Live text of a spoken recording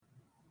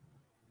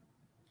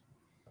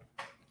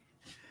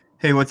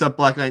Hey, what's up,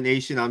 Black Knight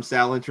Nation? I'm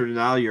Sal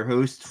Interdinal, your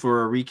host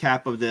for a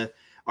recap of the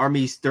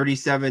Army's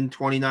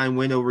 37-29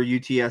 win over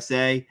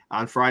UTSA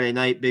on Friday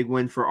night. Big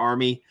win for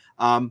Army.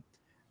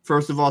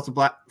 First off,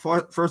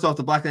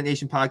 the Black Knight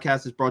Nation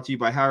podcast is brought to you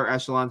by Higher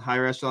Echelon.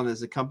 Higher Echelon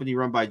is a company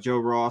run by Joe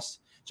Ross.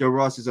 Joe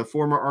Ross is a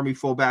former Army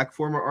fullback,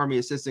 former Army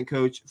assistant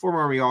coach, former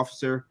Army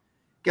officer,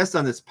 guest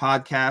on this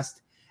podcast.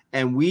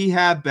 And we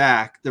have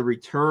back the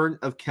return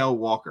of Kel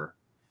Walker.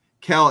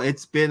 Kel,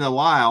 it's been a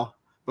while,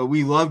 but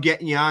we love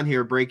getting you on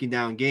here breaking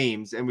down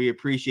games, and we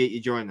appreciate you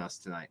joining us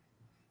tonight.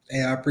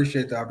 Hey, I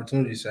appreciate the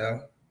opportunity,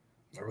 Sal.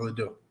 I really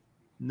do.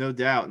 No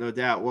doubt, no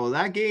doubt. Well,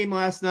 that game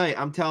last night,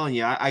 I'm telling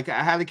you, I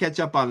had to catch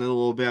up on it a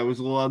little bit. I was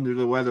a little under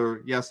the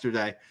weather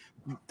yesterday.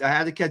 I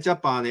had to catch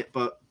up on it,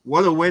 but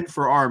what a win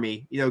for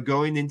Army,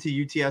 going into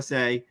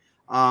UTSA.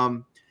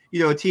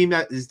 A team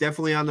that is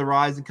definitely on the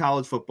rise in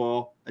college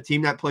football, a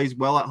team that plays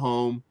well at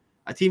home,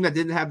 a team that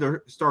didn't have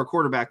their star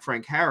quarterback,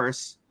 Frank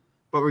Harris.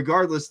 But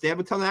regardless, they have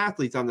a ton of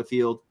athletes on the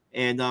field,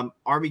 and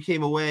Army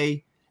came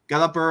away,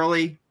 got up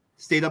early,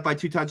 stayed up by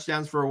 2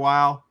 touchdowns for a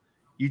while.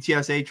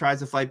 UTSA tries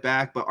to fight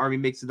back, but Army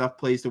makes enough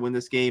plays to win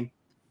this game.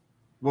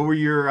 What were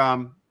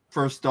your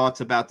first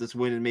thoughts about this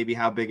win and maybe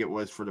how big it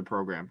was for the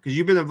program? Because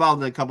you've been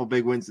involved in a couple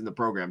big wins in the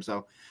program,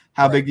 so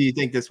how big do you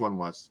think this one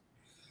was?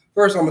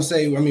 First, I'm going to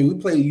say, we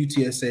played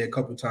UTSA a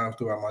couple times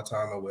throughout my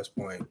time at West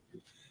Point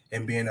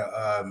and being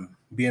on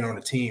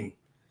the team.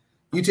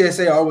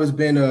 UTSA always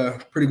been a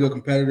pretty good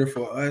competitor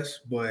for us,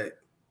 but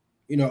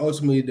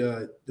ultimately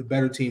the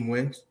better team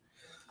wins.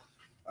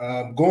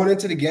 Going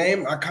into the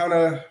game, I kind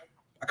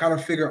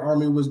of figured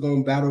Army was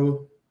going to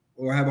battle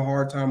or have a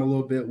hard time a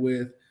little bit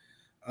with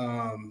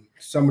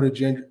some of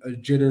the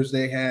jitters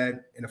they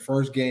had in the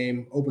first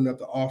game. Open up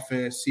the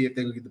offense, see if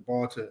they could get the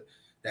ball to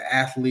the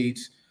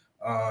athletes,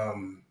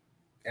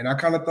 and I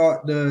kind of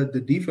thought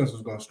the defense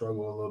was going to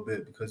struggle a little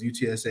bit because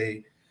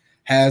UTSA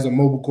has a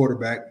mobile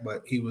quarterback,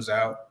 but he was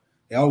out.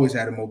 They always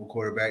had a mobile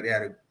quarterback. They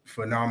had a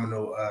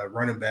phenomenal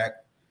running back.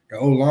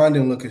 Their O-line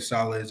didn't look as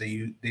solid as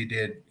they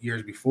did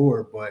years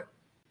before, but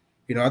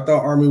I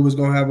thought Army was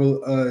going to have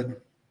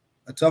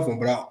a tough one,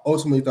 but I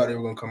ultimately thought they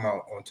were going to come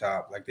out on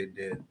top like they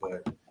did.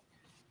 But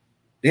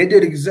they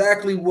did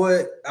exactly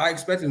what I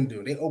expected them to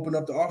do. They opened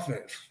up the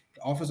offense.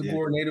 The offensive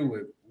coordinator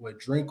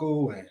with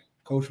Drinkle and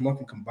Coach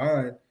Munkin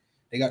combined,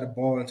 they got the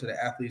ball into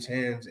the athletes'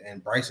 hands,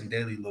 and Bryson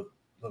Daly looked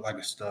like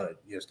a stud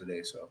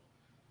yesterday. So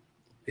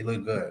he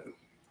looked good.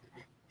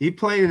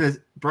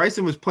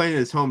 Bryson was playing in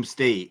his home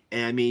state.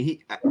 And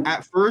he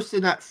at first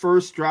in that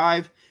first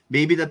drive,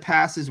 maybe the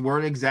passes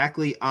weren't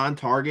exactly on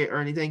target or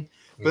anything.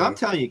 But I'm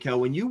telling you, Kel,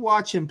 when you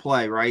watch him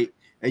play, right,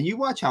 and you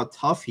watch how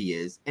tough he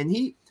is, and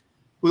he,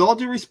 with all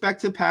due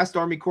respect to past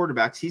Army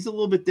quarterbacks, he's a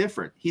little bit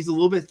different. He's a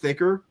little bit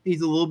thicker.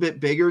 He's a little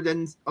bit bigger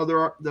than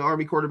the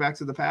Army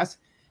quarterbacks of the past.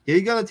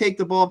 He's going to take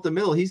the ball up the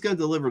middle. He's going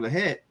to deliver the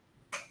hit.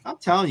 I'm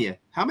telling you,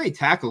 how many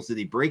tackles did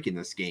he break in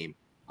this game?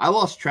 I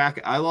lost track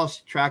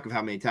of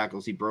how many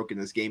tackles he broke in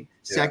this game.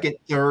 Second,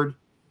 third,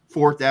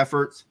 fourth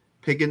efforts,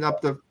 picking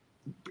up the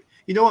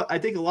 – you know what? I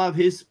think a lot of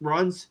his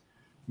runs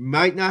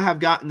might not have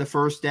gotten the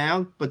first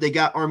down, but they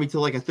got Army to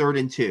like a 3rd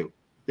and 2.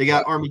 They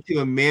got Army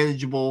to a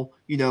manageable,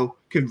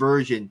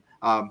 conversion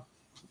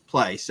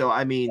play. So,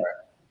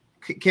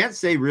 can't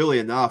say really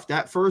enough.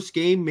 That first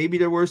game, maybe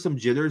there were some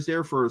jitters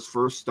there for his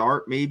first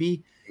start,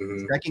 maybe.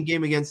 Mm-hmm. Second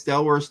game against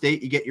Delaware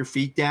State, you get your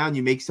feet down,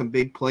 you make some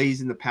big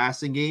plays in the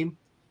passing game.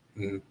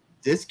 Mm-hmm.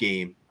 This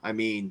game,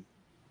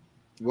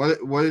 what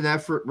an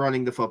effort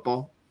running the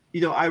football.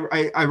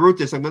 I wrote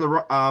this. I'm going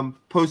to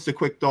post a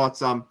quick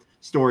thoughts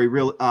story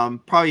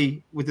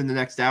probably within the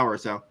next hour or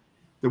so.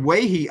 The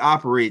way he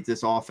operates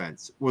this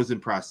offense was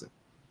impressive.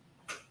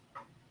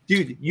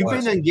 Dude, you've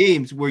been in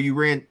games where you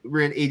ran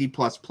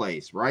 80-plus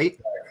plays, right?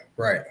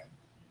 Right.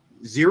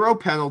 0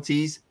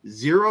 penalties,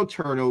 0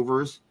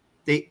 turnovers.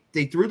 They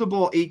threw the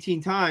ball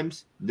 18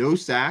 times, no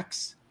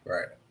sacks.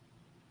 Right.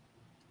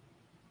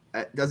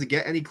 Does it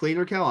get any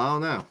cleaner, Kel? I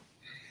don't know.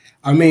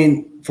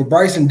 For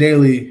Bryson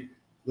Daly,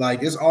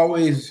 it's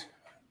always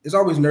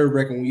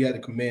nerve-wracking when you had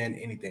to command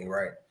anything,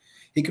 right?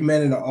 He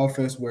commanded an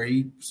offense where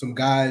some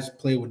guys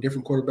played with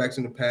different quarterbacks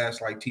in the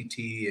past, like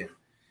TT and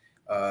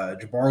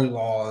Jabari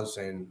Laws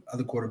and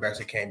other quarterbacks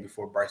that came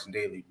before Bryson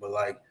Daly. But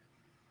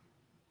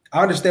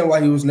I understand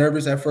why he was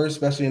nervous at first,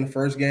 especially in the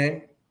first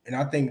game. And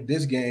I think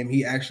this game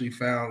he actually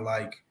found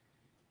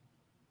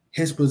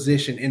his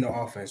position in the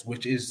offense,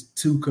 which is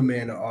to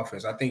command the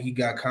offense. I think he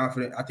got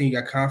confident.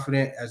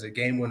 As the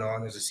game went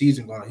on, as the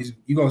season went on.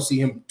 You're going to see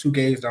him 2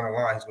 games down the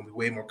line. He's going to be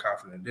way more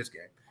confident in this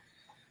game.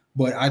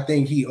 But I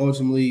think he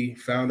ultimately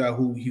found out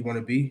who he wanted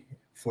to be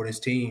for this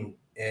team,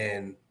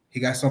 and he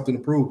got something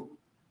to prove.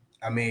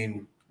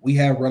 We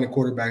have running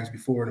quarterbacks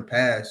before in the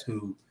past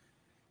who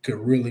could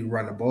really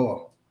run the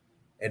ball,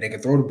 and they can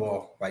throw the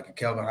ball, like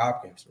Kelvin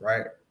Hopkins,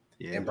 right?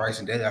 Yeah. And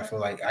Bryson Daly, I feel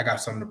like I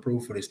got something to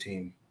prove for this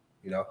team.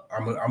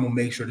 I'm gonna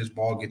make sure this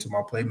ball gets to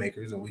my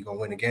playmakers, and we're gonna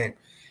win the game.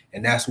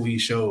 And that's what he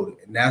showed.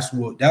 And that's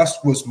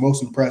what's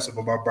most impressive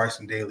about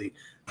Bryson Daly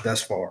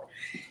thus far.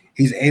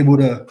 He's able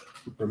to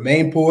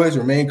remain poised,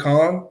 remain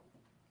calm,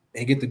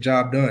 and get the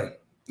job done.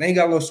 And he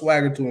got a little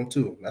swagger to him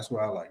too. That's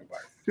what I like about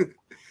it.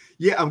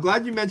 Yeah, I'm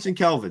glad you mentioned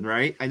Kelvin,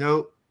 right? I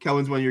know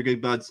Kelvin's one of your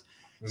good buds.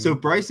 So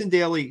Bryson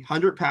Daly,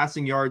 100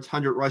 passing yards,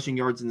 100 rushing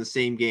yards in the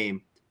same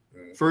game.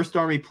 First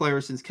Army player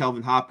since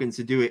Kelvin Hopkins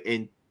to do it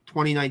in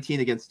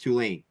 2019 against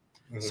Tulane.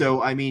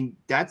 So, I mean,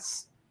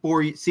 that's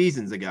 4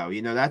 seasons ago.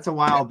 You know, that's a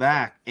while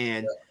back.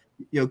 And,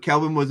 you know,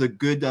 Kelvin was a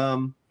good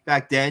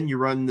back then. You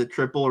run the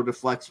triple or the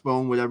flex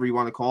bone, whatever you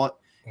want to call it,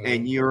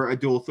 and you're a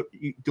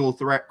dual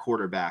threat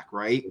quarterback,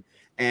 right?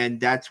 And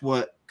that's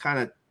what kind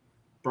of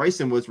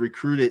Bryson was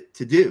recruited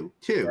to do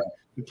too.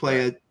 To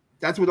play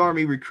that's what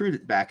Army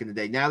recruited back in the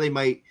day. Now they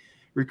might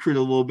recruit a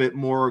little bit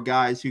more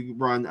guys who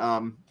run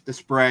the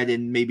spread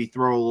and maybe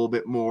throw a little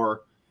bit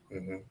more.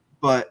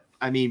 But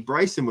I mean,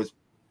 Bryson was,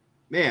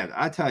 man,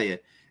 I tell you,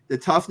 the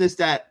toughness,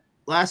 that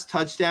last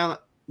touchdown.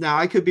 Now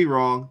I could be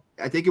wrong.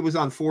 I think it was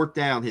on 4th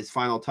down, his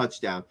final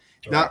touchdown.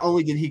 Not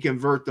only did he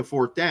convert the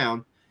 4th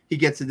down, he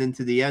gets it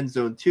into the end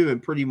zone too,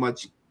 and pretty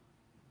much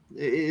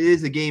it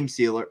is a game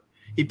sealer.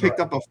 He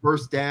picked up a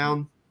 1st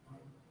down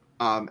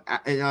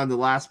and on the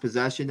last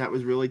possession. That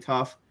was really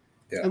tough.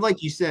 And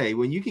like you say,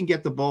 when you can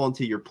get the ball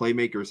into your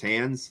playmaker's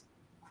hands,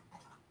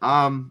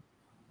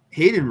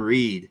 Hayden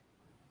Reed.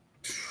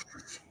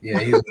 Yeah,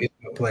 he's a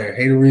good player.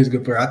 Hayden Reed's a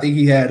good player. I think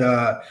he had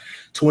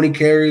 20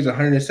 carries,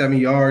 107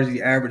 yards.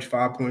 He averaged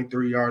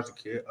 5.3 yards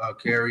a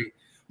carry,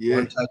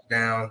 1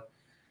 touchdown.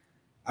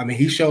 I mean,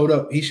 he showed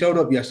up. He showed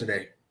up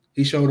yesterday.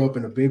 He showed up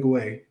in a big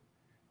way,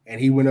 and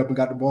he went up and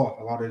got the ball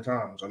a lot of the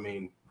times. I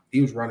mean,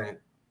 he was running.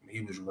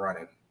 He was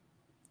running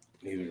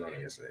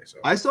yesterday. So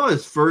I saw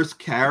his first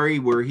carry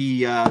where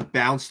he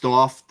bounced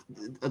off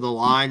the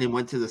line and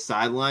went to the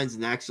sidelines,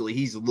 and actually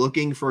he's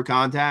looking for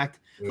contact.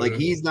 Like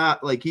he's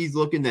not like he's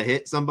looking to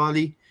hit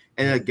somebody,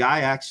 and a guy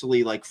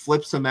actually like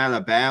flips him out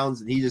of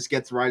bounds, and he just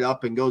gets right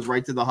up and goes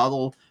right to the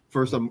huddle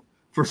for some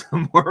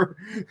more.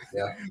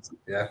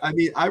 Yeah. I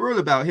mean, I wrote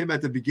about him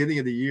at the beginning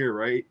of the year,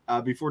 right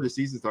before the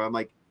season started. I'm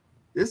like,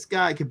 this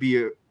guy could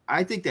be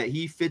I think that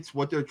he fits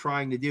what they're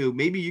trying to do.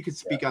 Maybe you could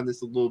speak on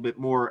this a little bit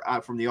more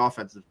from the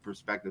offensive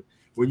perspective.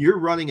 When you're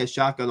running a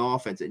shotgun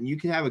offense and you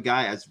can have a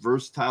guy as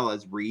versatile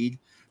as Reed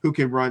who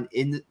can run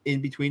in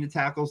between the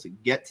tackles,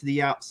 get to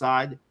the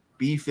outside,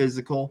 be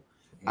physical.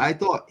 I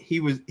thought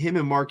him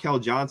and Markel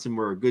Johnson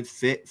were a good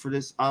fit for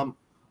this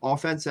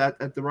offense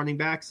at the running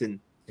backs. And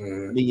I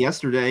mean,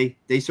 yesterday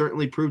they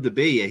certainly proved to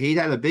be.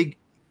 Hayden had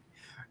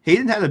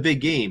a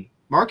big game.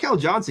 Markel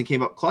Johnson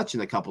came up clutch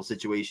in a couple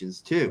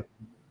situations too.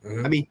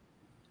 I mean,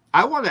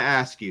 I want to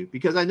ask you,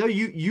 because I know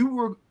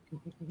you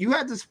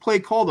had this play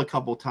called a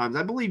couple times.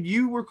 I believe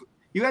you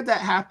had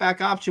that halfback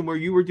option where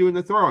you were doing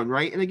the throwing,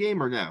 right, in a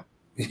game or no?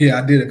 Yeah,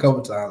 I did a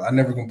couple times. I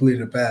never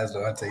completed a pass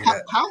though. I'll tell you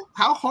that.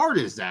 How hard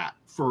is that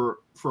for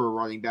a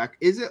running back?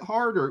 Is it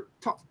hard, or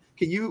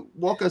can you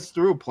walk us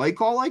through a play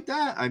call like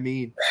that? I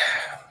mean,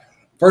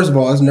 first of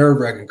all, it's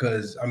nerve-wracking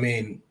because I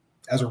mean,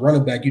 as a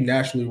running back, you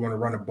naturally want to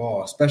run the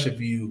ball, especially if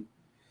you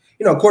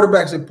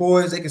quarterbacks are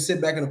poised. They can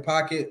sit back in the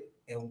pocket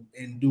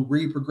and do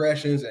read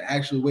progressions and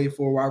actually wait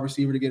for a wide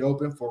receiver to get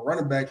open. For a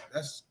running back,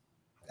 that's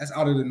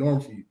out of the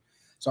norm for you.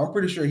 So I'm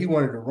pretty sure he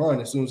wanted to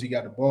run as soon as he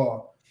got the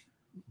ball.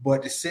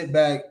 But to sit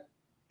back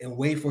and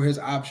wait for his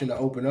option to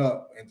open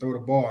up and throw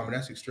the ball, I mean,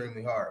 that's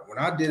extremely hard. When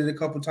I did it a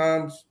couple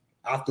times,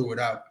 I threw it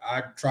out.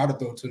 I tried to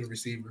throw it to the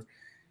receiver.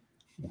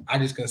 I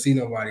just couldn't see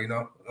nobody,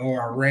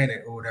 or I ran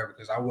it or whatever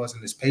because I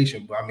wasn't as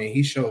patient. But, I mean,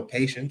 he showed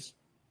patience,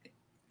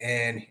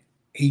 and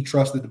he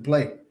trusted the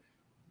play.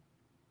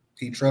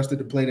 He trusted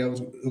the play that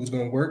it was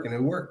going to work, and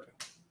it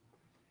worked.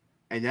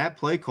 And that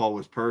play call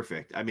was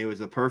perfect. I mean, it was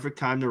the perfect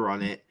time to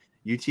run it.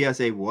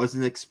 UTSA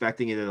wasn't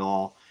expecting it at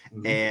all.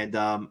 And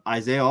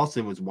Isaiah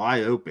Alston was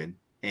wide open.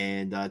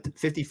 And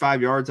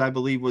 55 yards, I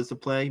believe, was the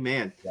play.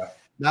 Man,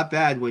 not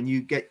bad when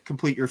you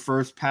complete your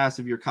first pass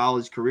of your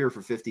college career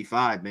for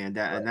 55, man.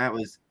 And that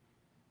was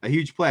a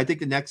huge play. I think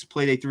the next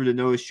play they threw to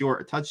Noah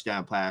Short, a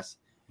touchdown pass.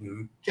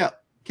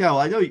 Kel,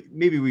 I know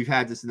maybe we've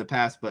had this in the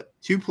past, but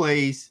 2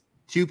 plays,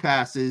 2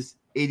 passes,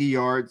 80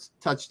 yards,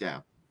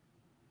 touchdown.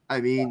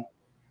 I mean,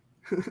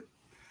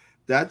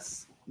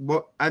 that's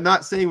what I'm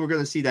not saying we're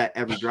going to see that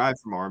every drive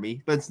from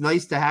Army, but it's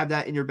nice to have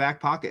that in your back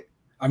pocket.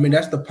 I mean,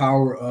 that's the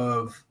power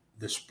of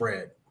the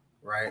spread,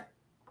 right?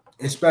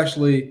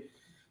 Especially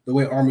the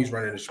way Army's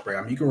running the spread.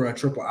 I mean, you can run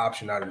triple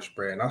option out of the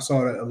spread, and I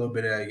saw that a little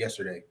bit of that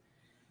yesterday.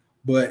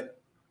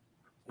 But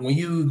when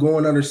you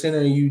going under center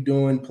and you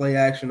doing play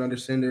action under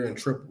center and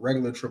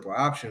regular triple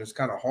option, it's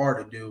kind of hard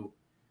to do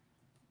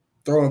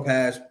throwing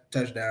pass,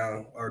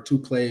 touchdown, or 2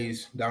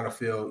 plays down the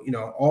field.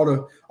 All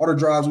the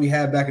drives we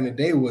had back in the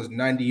day was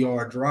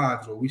 90-yard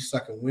drives where we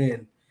suck and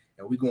win,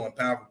 and we going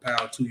pound for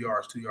pound, 2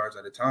 yards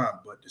at a time.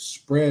 But the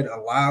spread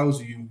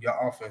allows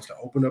your offense to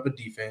open up a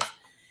defense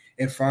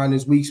and find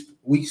his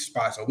weak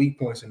spots and weak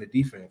points in the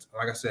defense.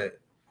 Like I said,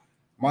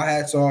 my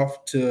hat's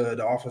off to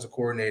the offensive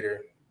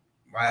coordinator,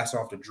 my hats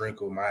off to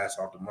Drinkle, my hats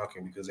off to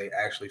Munkin, because they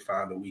actually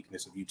found the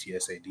weakness of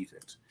UTSA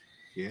defense.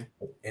 Yeah.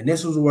 And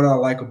this is what I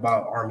like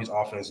about Army's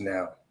offense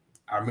now.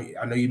 I mean,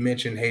 I know you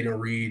mentioned Hayden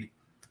Reed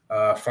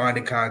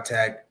finding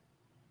contact.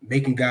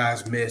 making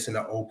guys miss in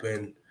the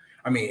open.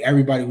 I mean,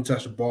 everybody who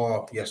touched the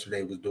ball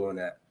yesterday was doing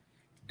that.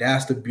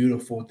 That's the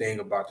beautiful thing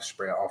about the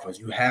spread offense.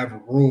 You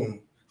have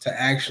room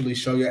to actually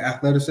show your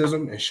athleticism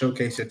and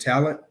showcase your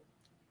talent.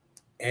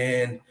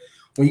 And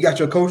when you got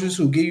your coaches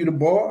who give you the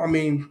ball, I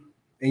mean,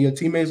 and your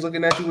teammates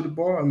looking at you with the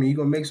ball, I mean, you're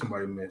going to make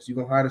somebody miss. You're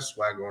going to hide a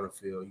swagger on the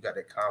field. You got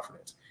that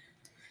confidence.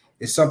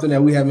 It's something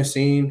that we haven't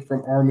seen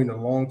from Army in a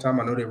long time.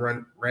 I know they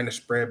ran the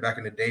spread back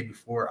in the day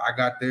before I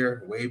got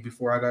there, way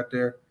before I got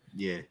there.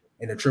 Yeah.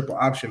 And the triple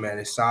option, man,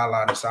 is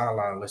sideline to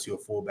sideline unless you're a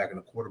fullback and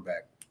a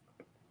quarterback.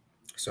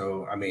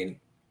 So, I mean,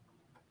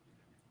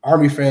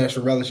 Army fans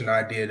should relish an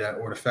idea that,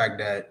 or the fact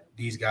that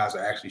these guys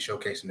are actually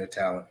showcasing their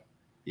talent.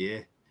 Yeah.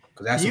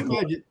 Because that's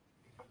important.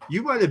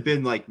 You might have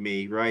been like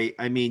me, right?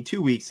 I mean,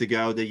 2 weeks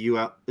ago,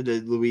 the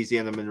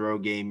Louisiana Monroe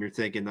game, you're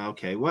thinking,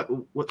 okay,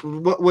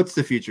 what's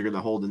the future going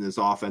to hold in this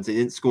offense? They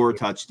didn't score a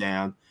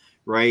touchdown,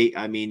 right?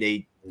 I mean,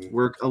 they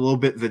were a little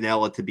bit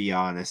vanilla, to be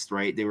honest,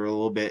 right? They were a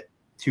little bit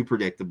too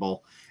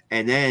predictable.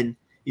 And then,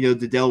 the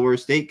Delaware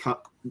State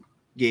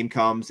game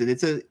comes, and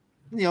it's a,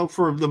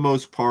 for the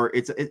most part,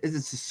 it's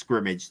a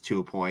scrimmage to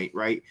a point,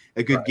 right?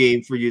 A good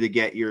game for you to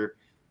get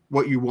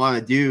what you want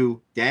to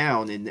do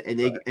down, and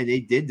they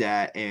did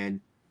that. And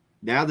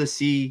now to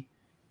see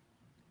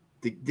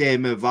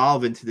them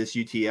evolve into this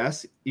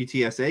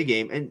UTSA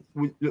game, and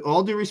with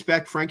all due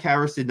respect, Frank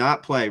Harris did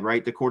not play,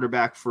 right, the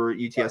quarterback for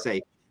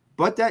UTSA,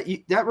 but that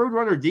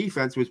Roadrunner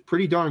defense was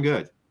pretty darn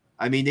good.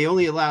 I mean, they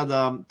only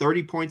allowed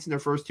 30 points in their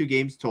first 2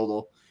 games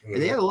total,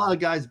 and they had a lot of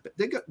guys.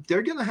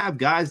 They're going to have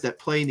guys that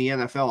play in the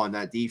NFL on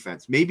that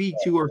defense, maybe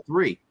 2 or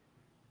 3,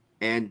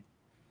 and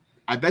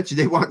I bet you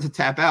they wanted to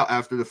tap out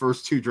after the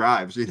first 2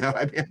 drives.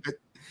 I mean,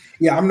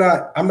 yeah, I'm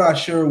not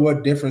sure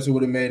what difference it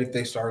would have made if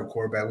they started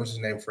quarterback. What's his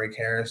name? Frank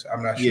Harris.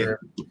 I'm not sure.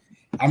 Yeah.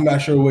 I'm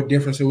not sure what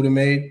difference it would have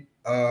made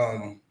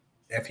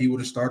if he would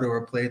have started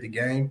or played the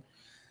game.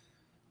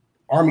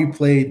 Army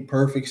played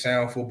perfect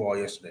sound football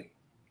yesterday,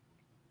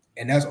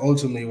 and that's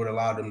ultimately what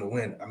allowed them to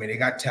win. I mean, they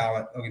got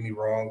talent. Don't get me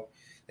wrong.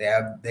 They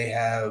have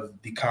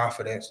the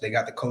confidence. They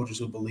got the coaches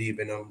who believe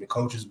in them. The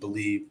coaches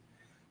believe,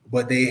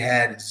 but they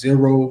had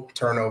 0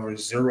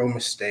 turnovers, 0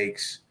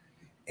 mistakes.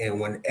 And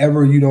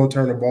whenever you don't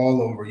turn the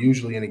ball over,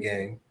 usually in a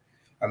game,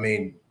 I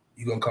mean,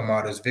 you're going to come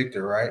out as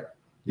victor, right?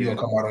 You're going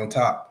to come out on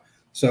top.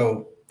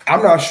 So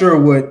I'm not sure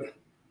what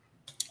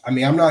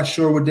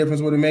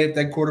difference would have made if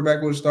that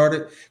quarterback would have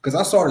started, because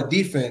I saw the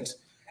defense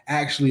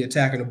actually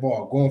attacking the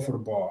ball, going for the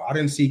ball. I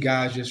didn't see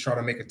guys just trying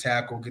to make a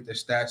tackle, get their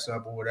stats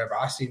up or whatever.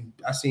 I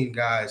seen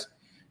guys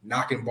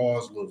knocking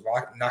balls loose,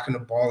 knocking the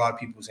ball out of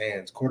people's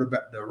hands.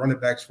 The running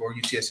backs for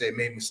UTSA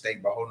made a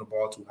mistake by holding the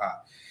ball too high.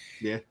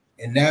 Yeah.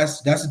 And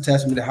that's a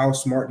testament to how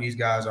smart these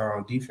guys are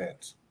on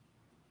defense,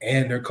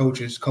 and their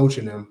coaches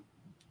coaching them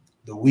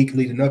the week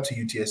leading up to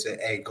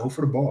UTSA. Hey, go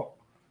for the ball.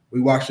 We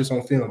watched this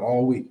on film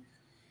all week,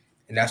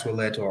 and that's what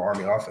led to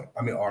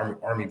our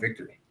Army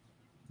victory.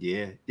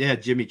 Yeah.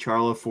 Jimmy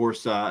Charlo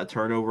forced a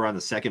turnover on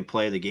the second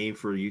play of the game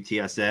for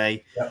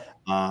UTSA.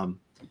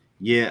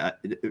 Yep.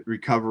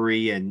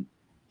 Recovery, and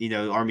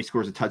Army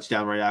scores a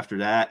touchdown right after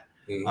that.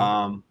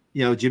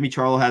 Mm-hmm. Jimmy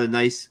Charlo had a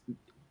nice.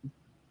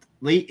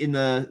 Late in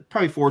the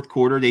probably fourth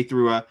quarter, they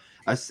threw a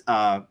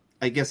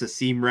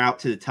seam route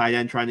to the tight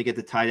end, trying to get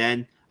the tight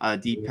end on a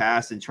deep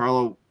pass. And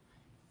Charlo,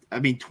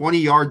 20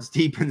 yards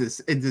deep into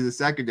the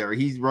secondary,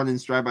 he's running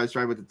stride by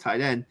stride with the tight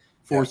end,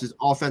 forces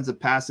offensive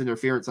pass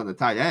interference on the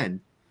tight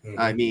end. Mm-hmm.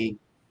 I mean,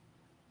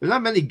 there's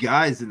not many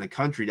guys in the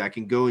country that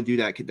can go and do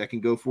that. That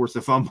can go force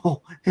a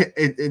fumble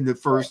in the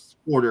first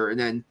quarter, and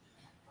then,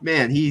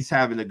 man, he's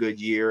having a good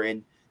year.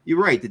 And you're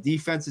right. The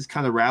defense is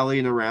kind of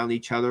rallying around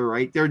each other,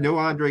 right? There are no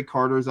Andre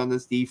Carters on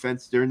this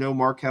defense. There are no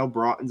Markel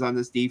Broughtons on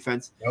this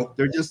defense. Nope.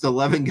 They're just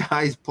 11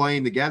 guys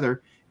playing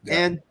together.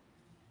 Yeah. And,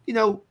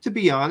 to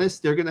be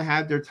honest, they're going to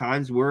have their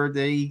times where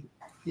they,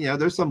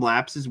 there's some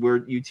lapses where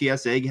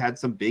UTSA had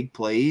some big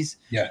plays.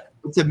 Yeah.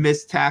 It's a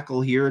missed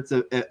tackle here. It's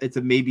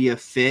a maybe a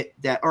fit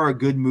or a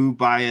good move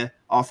by an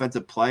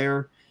offensive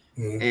player.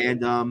 Mm-hmm.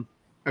 And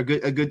a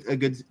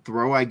good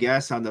throw, I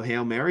guess, on the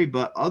Hail Mary.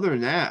 But other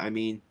than that,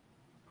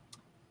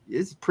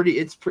 it's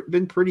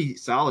been pretty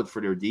solid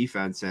for their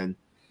defense. And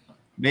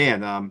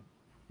man,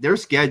 their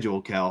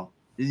schedule, Kel.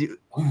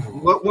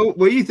 What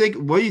do you think?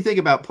 What do you think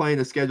about playing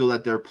the schedule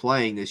that they're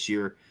playing this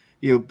year?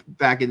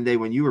 Back in the day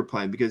when you were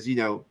playing, because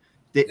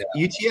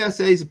UTSA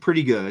is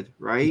pretty good,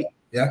 right?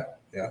 Yeah.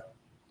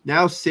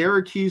 Now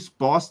Syracuse,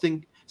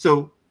 Boston.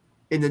 So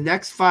in the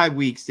next 5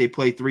 weeks, they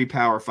play 3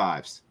 Power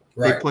Fives.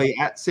 Right. They play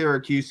at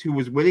Syracuse, who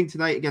was winning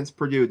tonight against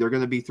Purdue. They're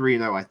going to be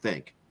 3-0, I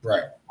think.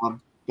 Right.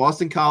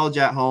 Boston College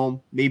at home.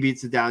 Maybe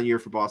it's a down year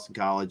for Boston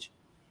College.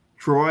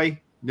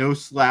 Troy, no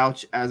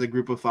slouch as a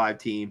group of 5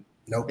 team.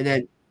 Nope. And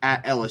then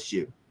at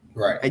LSU.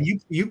 Right. And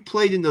you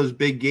played in those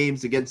big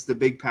games against the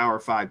big Power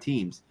 5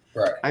 teams.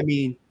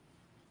 Right.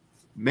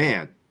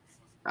 Man,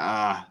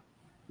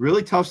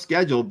 really tough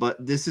schedule,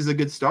 but this is a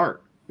good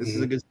start. This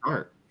is a good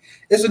start.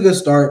 It's a good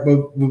start,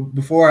 but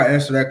before I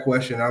answer that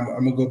question, I'm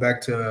gonna go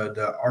back to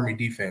the Army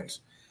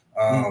defense.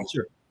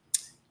 Sure.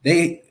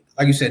 They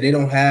like you said, they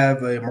don't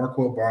have a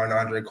Marco Barn,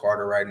 Andre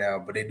Carter right now,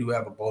 but they do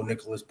have a Bo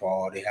Nicholas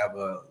Paul. They have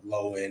a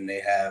Lowen. They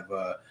have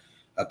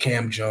a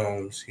Cam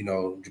Jones.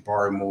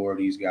 Jabari Moore.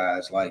 These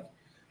guys like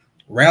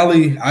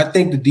rally. I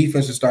think the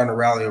defense is starting to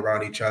rally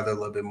around each other a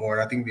little bit more,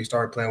 and I think they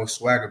started playing with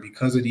swagger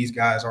because of these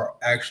guys are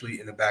actually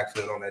in the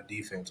backfield on that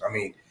defense. I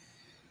mean,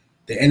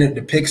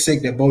 the pick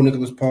six that Bo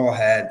Nicholas Paul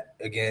had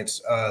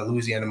against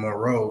Louisiana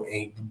Monroe and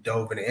he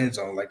dove in the end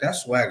zone, like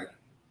that's swagger.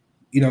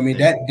 You know what I mean?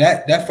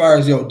 That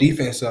fires your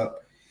defense up.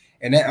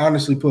 And that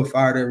honestly put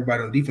fire to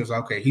everybody on defense.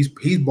 Okay, he's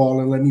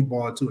balling, let me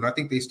ball too. And I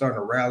think they starting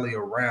to rally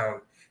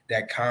around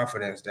that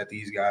confidence that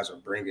these guys are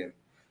bringing.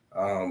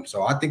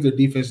 So I think the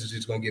defense is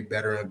just going to get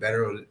better and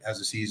better as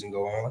the season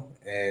go on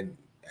and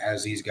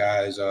as these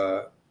guys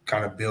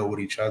kind of build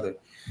with each other.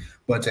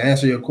 But to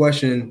answer your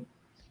question,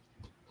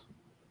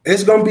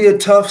 it's going to be a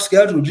tough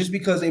schedule just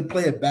because they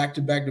play it back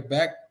to back to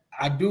back.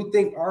 I do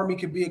think Army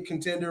can be a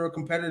contender or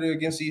competitor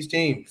against these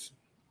teams.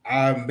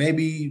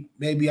 Maybe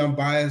I'm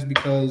biased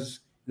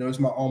because it's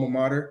my alma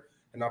mater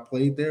and I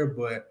played there,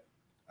 but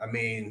I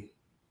mean,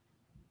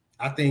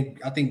 I think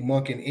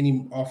Monken,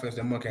 any offense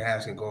that Monken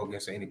has can go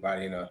against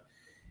anybody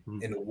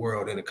in the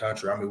world, in the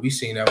country. I mean, we've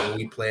seen that when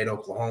we played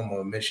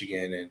Oklahoma and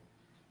Michigan, and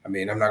I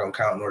mean, I'm not gonna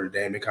count Notre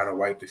Dame. They kind of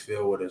wiped the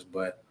field with us,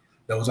 but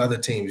those other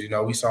teams,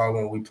 we saw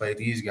when we played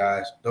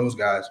those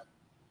guys,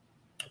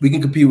 we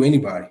can compete with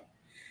anybody.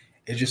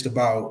 It's just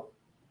about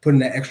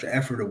putting that extra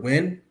effort to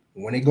win.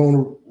 When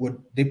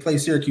they play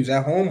Syracuse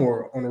at home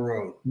or on the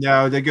road?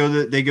 No, they go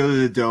to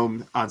the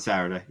Dome on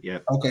Saturday. Yeah.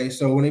 Okay,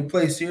 so when they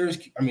play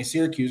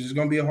Syracuse is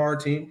going to be a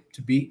hard team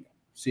to beat.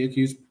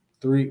 Syracuse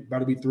about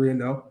to be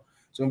 3-0.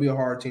 It's going to be a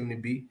hard team to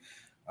beat.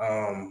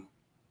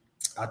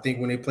 I think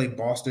when they play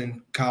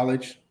Boston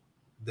College,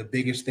 the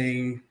biggest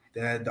thing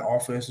that the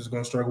offense is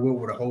going to struggle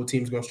with, or the whole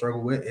team is going to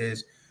struggle with,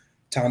 is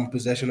time of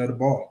possession of the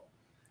ball.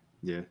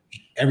 Yeah.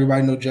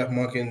 Everybody knows Jeff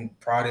Monken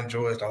pride and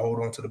joy is to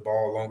hold on to the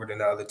ball longer than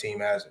the other team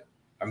has it.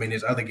 I mean,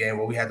 there's other game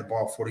where we had the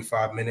ball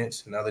 45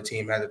 minutes and the other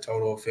team had a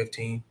total of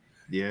 15.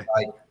 Yeah.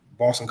 Like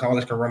Boston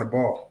College can run the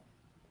ball.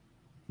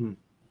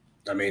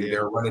 I mean,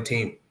 they're a running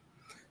team.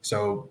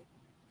 So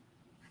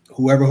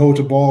whoever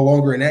holds the ball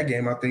longer in that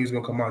game, I think is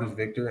going to come out as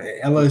victor.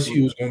 And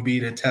LSU is going to be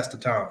the test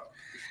of time.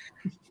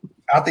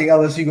 I think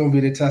LSU going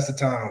to be the test of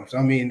time. So,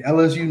 I mean,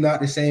 LSU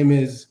not the same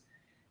as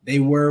they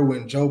were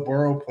when Joe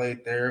Burrow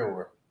played there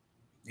or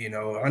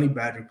Honey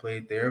Badger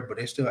played there, but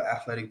they're still an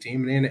athletic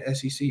team. And they're in the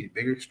SEC,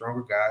 bigger,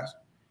 stronger guys.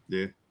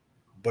 Yeah.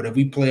 But if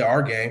we play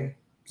our game,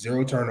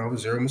 0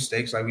 turnovers, 0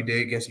 mistakes like we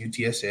did against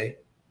UTSA,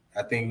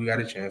 I think we got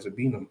a chance of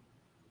beating them.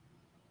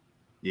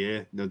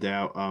 Yeah, no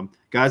doubt.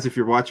 Guys, if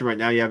you're watching right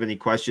now, you have any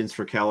questions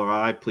for Kel or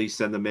I, please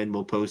send them in.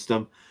 We'll post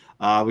them.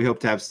 We hope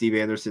to have Steve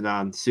Anderson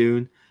on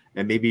soon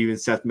and maybe even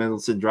Seth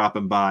Mendelson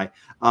dropping by.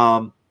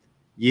 I'm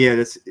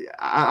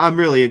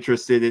really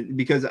interested in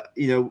because,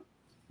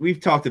 we've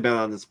talked about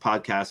on this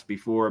podcast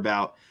before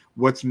about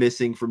what's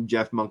missing from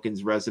Jeff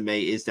Monken's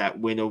resume is that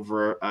win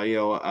over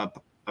a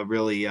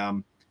really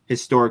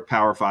historic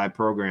Power 5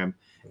 program,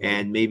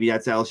 and maybe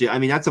that's LSU. I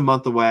mean, that's a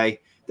month away.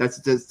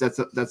 That's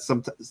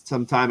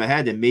some time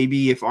ahead, and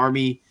maybe if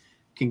Army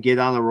can get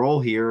on a roll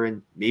here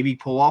and maybe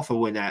pull off a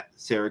win at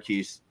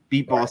Syracuse,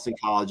 beat Boston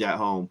College at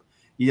home.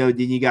 Then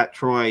you got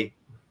Troy,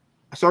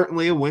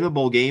 certainly a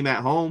winnable game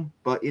at home,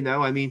 but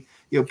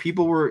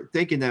people were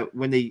thinking that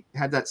when they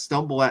had that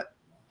stumble at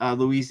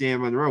Louisiana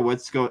Monroe,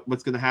 what's going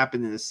to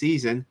happen in the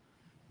season?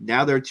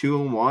 Now they're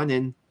 2-1,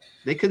 and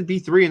they could be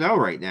 3-0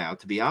 right now.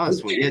 To be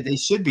honest with you, they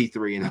should be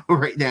 3-0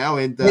 right now.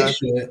 And they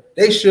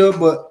should.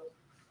 But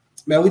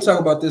man, we talk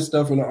about this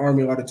stuff in the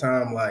Army all the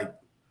time. Like,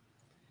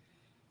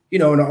 in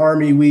the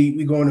Army,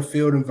 we go into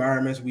field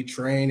environments, we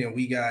train, and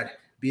we got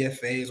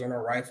BFAs on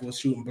our rifles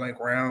shooting blank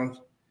rounds,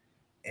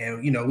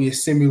 and we are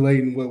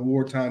simulating what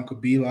wartime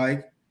could be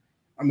like.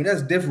 I mean,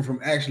 that's different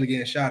from actually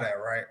getting shot at,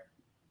 right?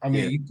 I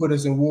mean, you put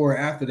us in war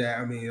after that.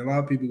 I mean, a lot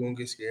of people are going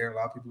to get scared. A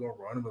lot of people are going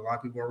to run, but a lot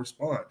of people are going to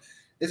respond.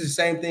 It's the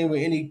same thing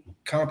with any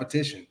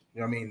competition.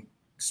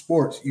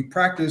 Sports, you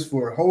practice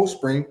for a whole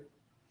spring.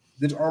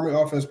 This Army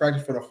offense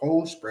practice for the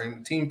whole spring.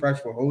 The team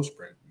practice for a whole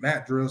spring.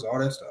 Mat drills, all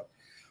that stuff.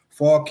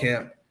 Fall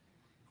camp.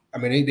 I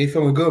mean, they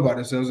feeling good about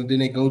themselves, and then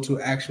they go to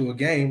an actual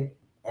game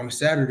on a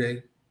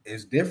Saturday.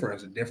 It's different.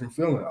 It's a different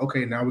feeling.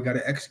 Okay, now we got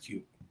to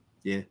execute.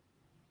 Yeah.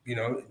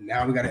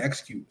 Now we got to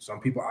execute. Some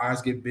people's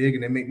eyes get big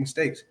and they make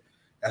mistakes.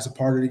 That's a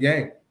part of the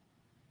game.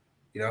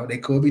 They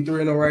could be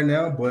 3-0 right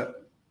now,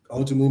 but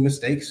ultimately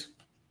mistakes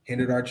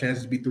hindered our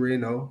chances to be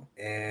 3-0.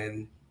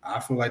 And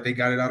I feel like they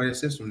got it out of their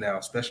system now,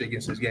 especially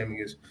against the game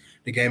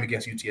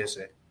against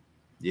UTSA.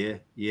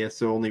 Yeah.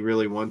 So only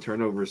really one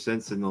turnover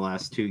since in the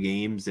last 2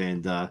 games,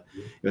 and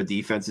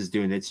defense is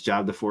doing its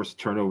job to force a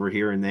turnover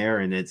here and there,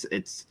 and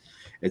it's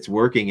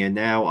working. And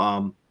now,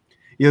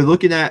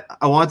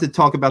 I wanted to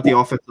talk about the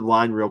offensive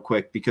line real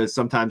quick because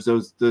sometimes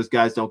those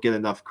guys don't get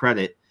enough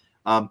credit.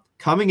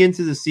 Coming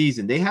into the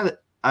season, they had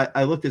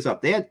I looked this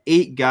up. They had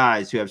 8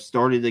 guys who have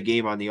started the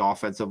game on the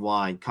offensive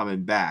line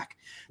coming back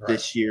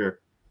this year,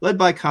 led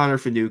by Connor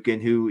Finucane,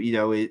 who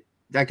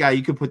that guy,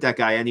 you could put that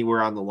guy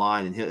anywhere on the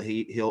line, and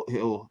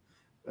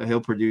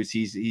he'll produce.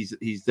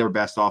 He's their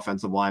best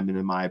offensive lineman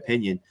in my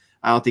opinion.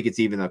 I don't think it's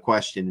even a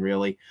question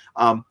really.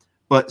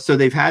 But so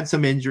they've had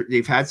some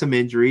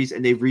injuries,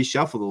 and they've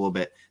reshuffled a little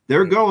bit.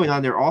 They're going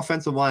on their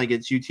offensive line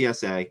against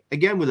UTSA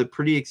again with a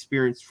pretty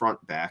experienced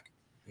front back,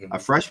 a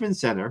freshman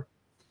center,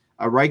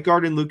 a right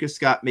guard in Lucas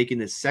Scott making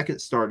his second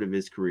start of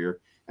his career,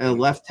 and a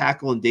left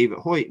tackle in David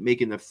Hoyt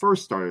making the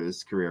first start of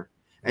his career.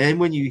 And then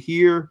when you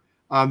hear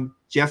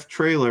Jeff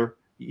Traylor,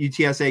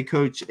 UTSA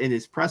coach, in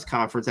his press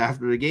conference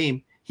after the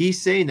game,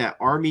 he's saying that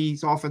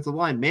Army's offensive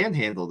line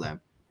manhandled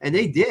them. And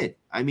they did.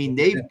 I mean,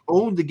 they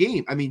owned the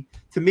game. I mean,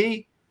 to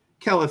me,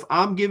 Kel, if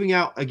I'm giving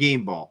out a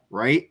game ball,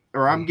 right,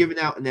 or I'm giving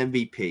out an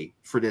MVP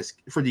for the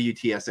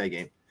UTSA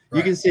game,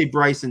 you can say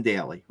Bryson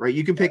Daly, right?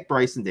 You can pick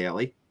Bryson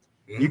Daly.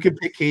 You can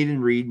pick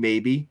Caden Reed,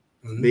 maybe.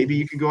 Maybe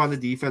you can go on the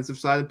defensive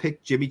side and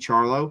pick Jimmy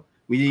Charlo.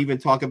 We didn't even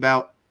talk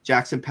about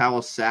Jackson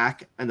Powell's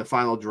sack and the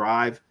final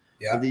drive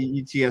of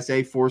the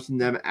UTSA, forcing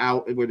them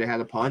out where they had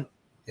a punt.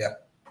 Yeah.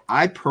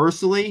 I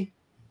personally,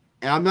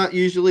 and I'm not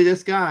usually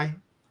this guy,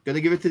 going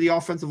to give it to the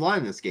offensive line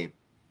in this game.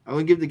 I'm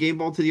going to give the game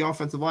ball to the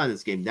offensive line in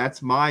this game.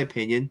 That's my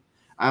opinion.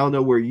 I don't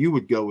know where you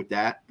would go with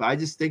that, but I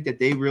just think that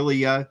they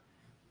really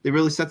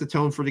set the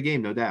tone for the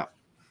game, no doubt.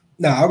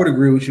 No, I would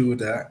agree with you with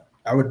that.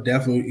 I would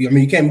definitely. I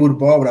mean, you can't move the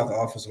ball without the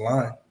offensive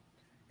line.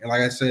 And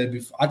like I said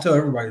before, I tell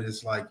everybody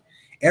this: like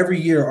every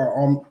year,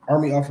 our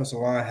Army offensive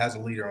line has a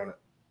leader on it,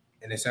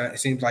 and it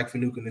seems like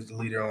Finucane is the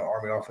leader on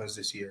Army offense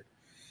this year.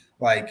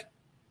 Like,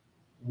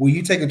 when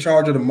you take a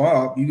charge of the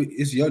mob,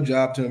 it's your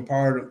job to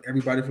empower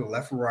everybody from the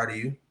left and right of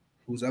you,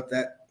 who's up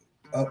there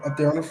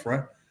on the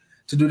front,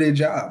 to do their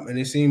job. And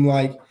it seemed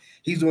like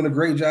he's doing a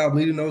great job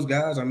leading those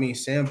guys. I mean,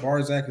 Sam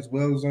Barzak as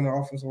well is on the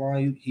offensive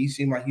line. He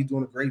seemed like he's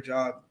doing a great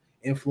job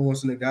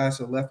influencing the guys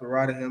to the left and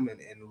right of him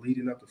and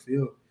leading up the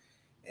field.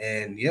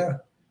 And yeah,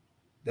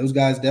 those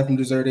guys definitely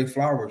deserve their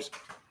flowers.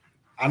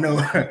 I know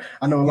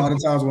a lot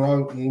of times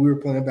when we were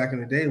playing back in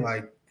the day,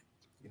 like,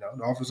 you know,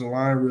 the offensive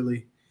line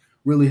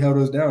really held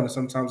us down, and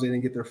sometimes they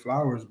didn't get their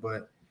flowers,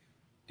 but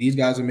these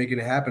guys are making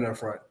it happen up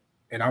front.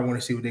 And I want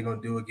to see what they're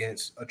going to do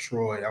against a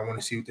Troy. I want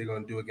to see what they're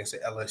going to do against the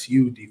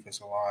LSU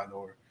defensive line,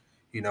 or,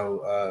 you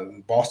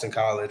know, Boston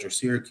College or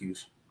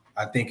Syracuse.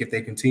 I think if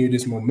they continue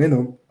this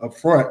momentum up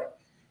front,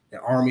 the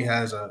Army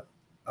has a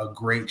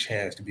great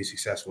chance to be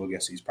successful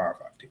against these Power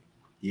 5 teams.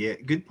 Yeah,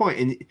 good point.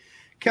 And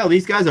Kel,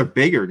 these guys are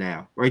bigger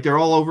now, right? They're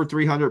all over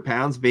 300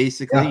 pounds,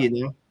 basically. You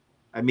know,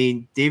 I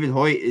mean, David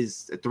Hoyt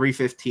is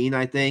 315,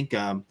 I think.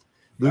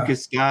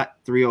 Lucas Scott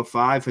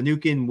 305.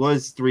 Finucane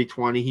was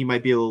 320. He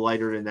might be a little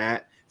lighter than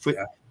that.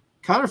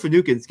 Connor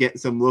Finucane's getting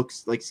some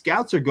looks. Like,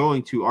 scouts are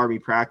going to Army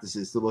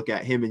practices to look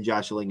at him and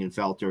Josh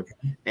Lingenfelter,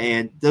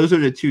 and those are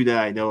the two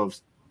that I know of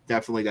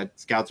definitely that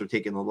scouts are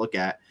taking a look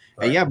at.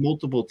 Right. And you have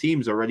multiple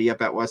teams already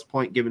up at West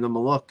Point giving them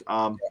a look.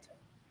 What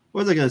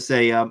was I going to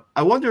say?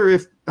 I wonder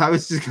if I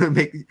was just going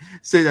to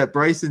say that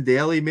Bryson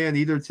Daly, man,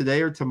 either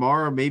today or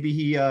tomorrow, maybe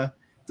he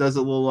does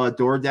a little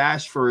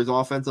DoorDash for his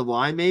offensive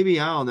line. Maybe,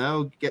 I don't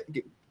know.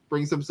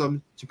 Brings them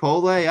some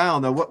Chipotle. I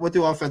don't know. What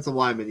do offensive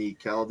linemen eat,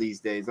 Kel, these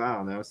days? I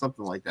don't know.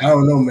 Something like that. I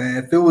don't know,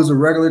 man. If it was a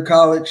regular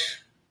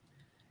college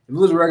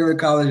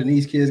and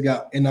these kids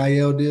got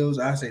NIL deals,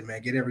 I say,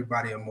 man, get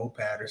everybody a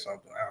moped or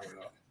something. I don't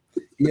know.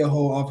 Get a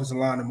whole offensive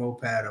line a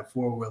moped, a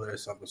four-wheeler or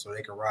something, so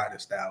they can ride in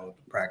style with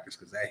the practice,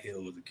 because that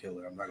hill was a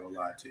killer. I'm not going to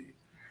lie to you.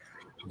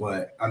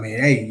 But, I mean,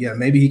 hey, yeah,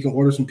 maybe he can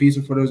order some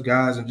pizza for those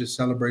guys and just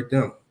celebrate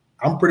them.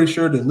 I'm pretty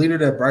sure the leader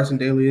that Bryson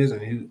Daly is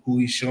and who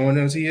he's showing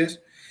us he is,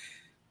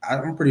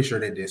 I'm pretty sure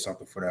they did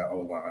something for that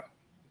O-line.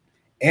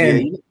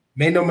 And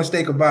made no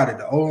mistake about it,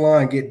 the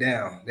O-line get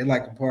down. They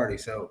like to party.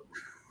 So,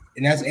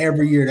 and that's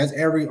every year. That's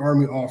every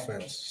Army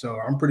offense. So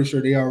I'm pretty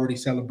sure they already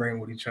celebrating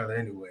with each other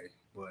anyway.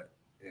 But,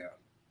 yeah.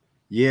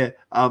 Yeah.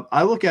 I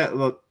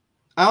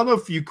I don't know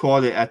if you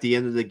caught it at the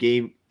end of the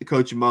game,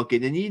 Coach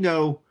Monken, and you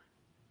know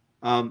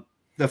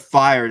the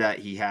fire that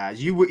he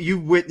has. You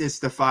witnessed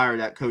the fire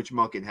that Coach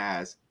Monken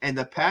has and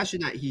the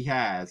passion that he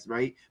has,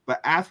 right? But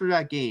after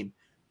that game,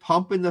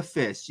 pumping the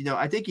fist. You know,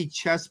 I think he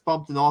chest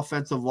bumped an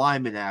offensive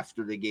lineman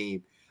after the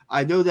game.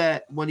 I know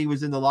that when he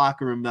was in the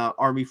locker room,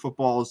 Army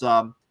football's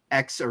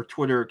X or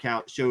Twitter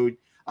account showed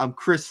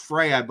Chris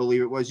Frey, I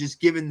believe it was, just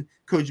giving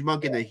Coach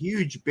Monken a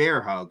huge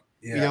bear hug.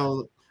 Yeah. You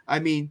know, I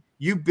mean,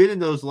 you've been in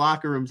those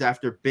locker rooms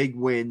after big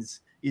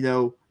wins, you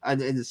know,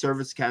 and in the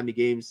Service Academy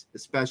games,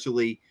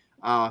 especially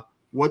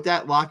what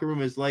that locker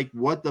room is like,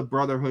 what the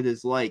brotherhood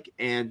is like.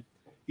 And,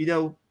 you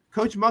know,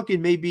 Coach Monken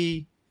may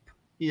be,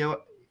 you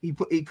know,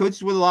 he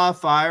coaches with a lot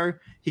of fire.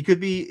 He could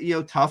be, you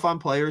know, tough on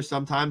players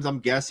sometimes, I'm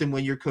guessing,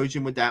 when you're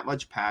coaching with that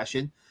much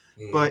passion.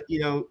 But, you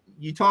know,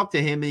 you talk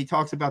to him and he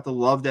talks about the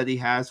love that he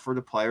has for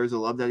the players, the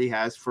love that he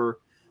has for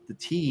the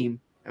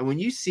team. And when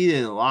you see it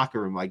in the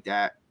locker room like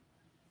that,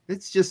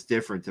 it's just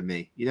different to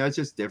me. You know, it's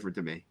just different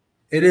to me.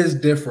 It is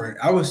different.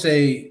 I would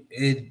say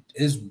it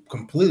is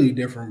completely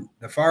different.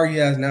 The fire he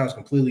has now is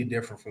completely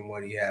different from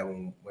what he had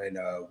when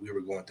we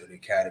were going through the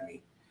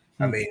academy.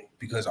 I mean,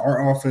 because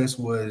our offense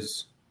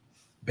was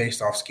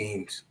based off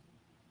schemes.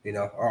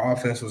 Our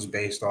offense was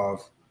based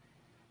off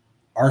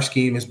our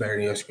scheme is better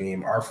than your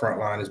scheme. Our front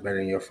line is better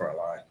than your front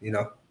line.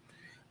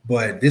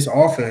 But this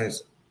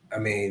offense, I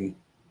mean,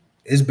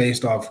 is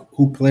based off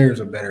who players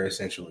are better,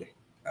 essentially.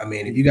 I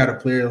mean, if you got a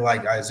player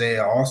like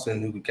Isaiah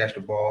Austin who can catch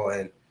the ball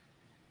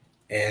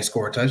and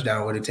score a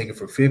touchdown with it, take it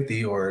for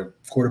 50, or a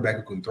quarterback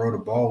who can throw the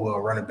ball well,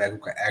 a running back who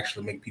can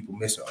actually make people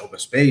miss an open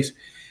space,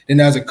 then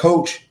as a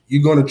coach,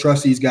 you're going to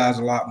trust these guys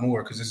a lot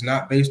more because it's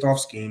not based off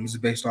schemes.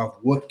 It's based off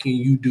what can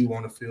you do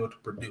on the field to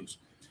produce.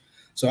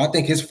 So I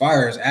think his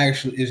fire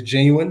is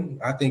genuine.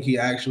 I think he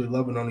actually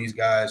loving on these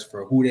guys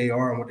for who they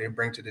are and what they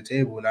bring to the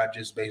table, not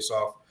just based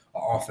off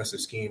an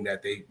offensive scheme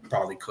that they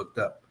probably cooked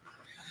up.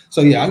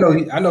 So yeah,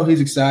 I know he's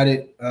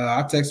excited.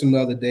 I texted him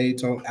the other day,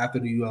 told him after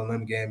the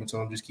ULM game, and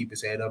told him just keep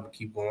his head up and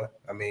keep going.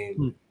 I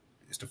mean,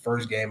 it's the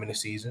first game in the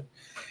season,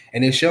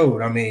 and it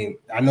showed. I mean,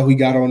 I know he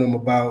got on them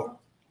about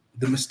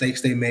the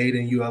mistakes they made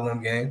in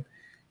ULM game,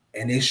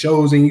 and it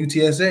shows in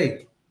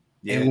UTSA.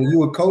 Yeah. And when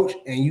you a coach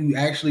and you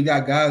actually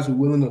got guys who are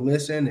willing to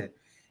listen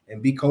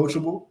and be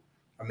coachable,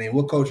 I mean,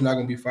 what coach not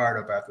going to be fired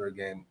up after a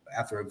game,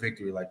 after a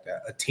victory like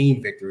that, a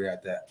team victory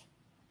at that?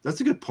 That's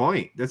a good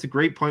point. That's a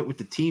great point with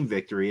the team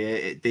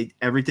victory. They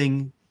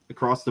everything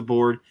across the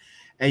board.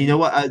 And you know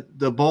what?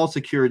 The ball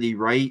security,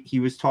 right? He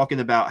was talking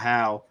about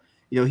how,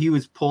 he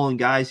was pulling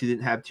guys who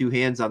didn't have two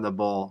hands on the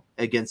ball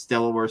against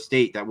Delaware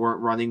State that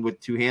weren't running with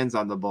two hands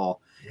on the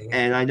ball. Mm-hmm.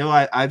 And I know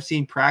I've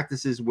seen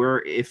practices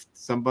where if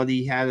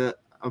somebody had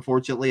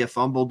unfortunately a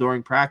fumble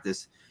during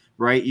practice,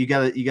 right? You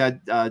got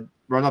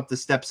run up the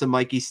steps of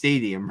Mikey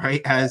Stadium,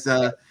 right? As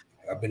I've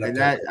been and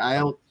that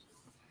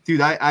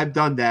I've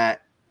done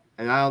that,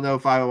 and I don't know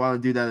if I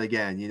want to do that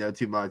again,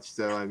 too much.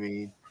 So I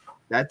mean,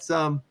 that's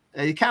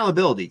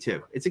accountability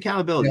too. It's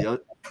accountability,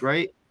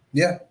 right?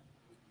 Yeah.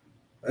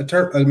 A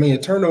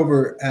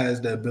turnover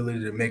has the ability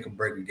to make or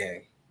break a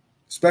game,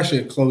 especially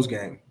a close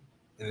game,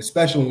 and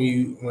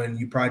especially when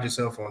you pride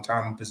yourself on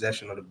time and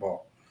possession of the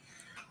ball.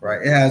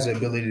 Right, it has the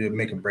ability to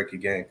make or break a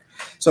game.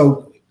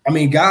 So, I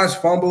mean, guys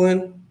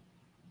fumbling,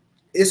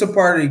 it's a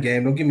part of the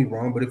game. Don't get me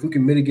wrong, but if we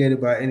can mitigate it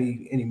by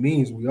any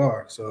means, we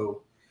are.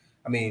 So,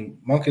 I mean,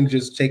 Monken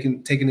just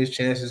taking his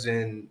chances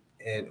and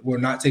we're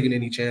not taking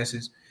any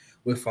chances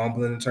with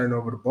fumbling and turning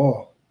over the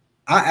ball.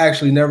 I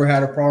actually never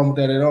had a problem with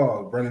that at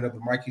all. Running up the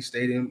Mikey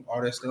Stadium,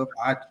 all that stuff.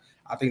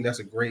 I think that's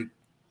a great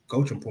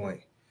coaching point.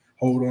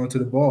 Hold on to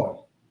the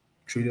ball.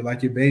 Treat it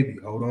like your baby.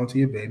 Hold on to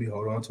your baby.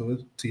 Hold on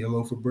to your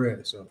loaf of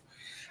bread. So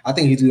I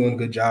think he's doing a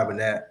good job in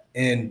that.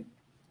 And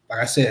like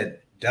I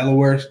said,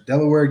 Delaware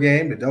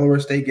game, the Delaware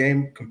State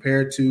game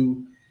compared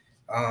to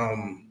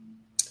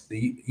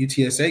the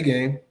UTSA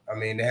game, I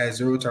mean, they had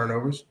 0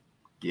 turnovers,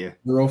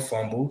 0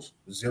 fumbles,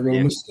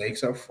 0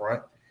 mistakes up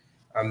front.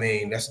 I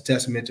mean, that's a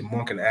testament to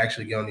Monk and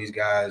actually get on these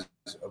guys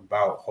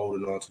about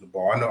holding on to the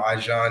ball. I know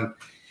Ijan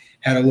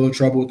had a little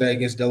trouble with that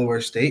against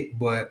Delaware State,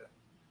 but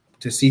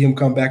to see him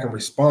come back and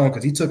respond,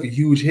 because he took a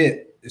huge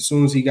hit as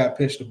soon as he got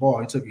pitched the ball.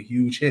 He took a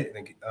huge hit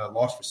and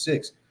lost for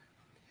 6.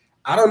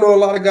 I don't know a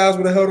lot of guys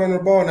would have held on to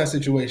the ball in that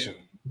situation.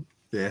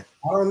 Yeah.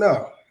 I don't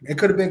know. It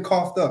could have been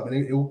coughed up, and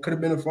it could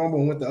have been a fumble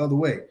and went the other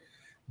way.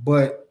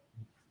 But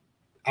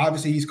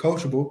obviously he's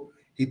coachable.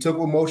 He took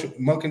what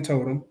Monken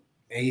told him,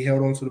 and he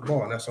held on to the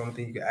ball, and that's the only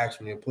thing you can ask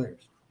from your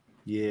players.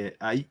 Yeah,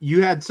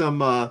 you had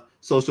some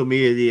social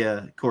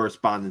media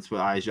correspondence with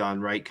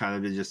Ijan, right?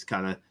 Kind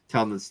of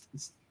telling us,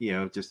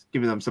 just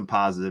giving them some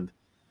positive.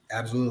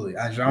 Absolutely,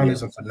 Ijan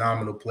is a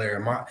phenomenal player.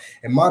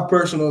 In my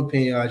personal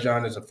opinion,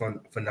 Ijan is a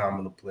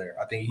phenomenal player.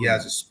 I think he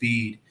has a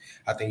speed.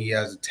 I think he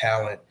has a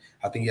talent.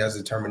 I think he has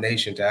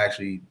determination to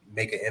actually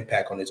make an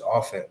impact on his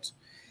offense.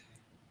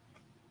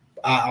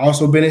 I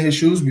also been in his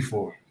shoes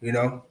before.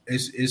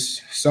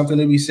 It's something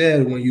to be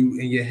said when you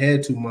in your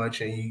head too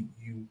much and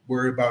you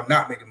worry about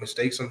not making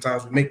mistakes.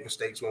 Sometimes we make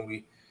mistakes when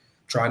we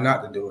try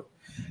not to do it.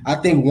 I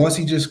think once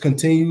he just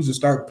continues to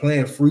start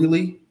playing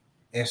freely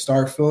and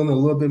start feeling a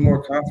little bit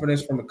more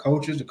confidence from the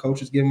coaches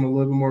give him a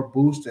little bit more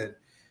boost and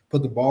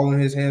put the ball in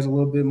his hands a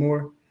little bit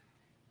more,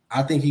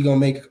 I think he's going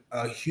to make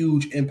a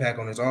huge impact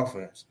on his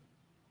offense,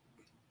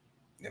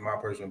 in my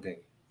personal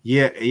opinion.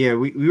 Yeah.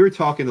 We were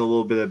talking a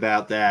little bit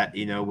about that,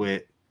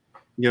 with,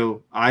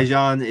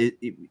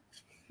 Ijan,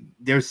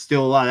 there's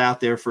still a lot out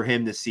there for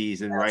him this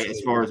season, right?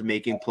 As far as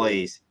making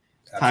plays.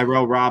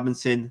 Tyrell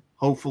Robinson,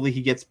 hopefully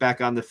he gets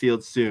back on the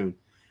field soon.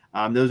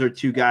 Those are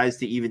 2 guys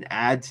to even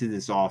add to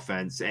this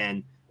offense.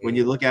 And when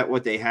you look at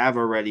what they have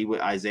already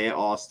with Isaiah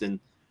Austin,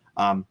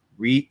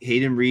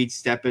 Hayden Reed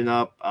stepping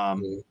up, a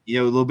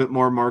little bit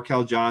more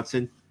Markel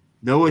Johnson,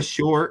 Noah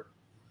Short,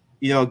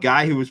 a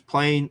guy who was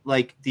playing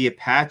like the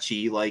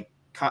Apache,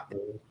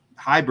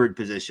 hybrid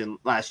position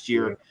last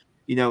year.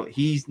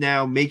 He's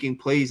now making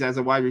plays as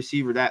a wide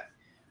receiver. That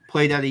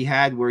play that he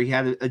had where he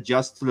had to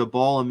adjust to the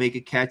ball and make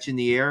a catch in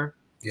the air.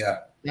 Yeah.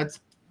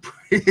 That's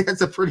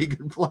a pretty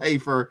good play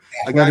for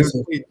a guy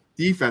who played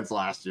defense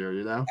last year,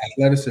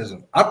 Athleticism.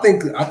 I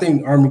think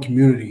Army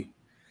community,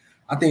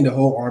 the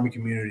whole Army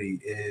community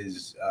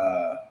is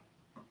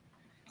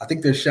I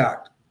think they're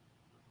shocked.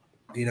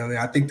 You know,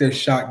 I think they're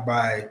shocked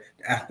by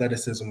the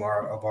athleticism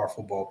of our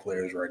football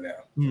players right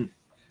now.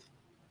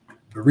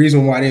 The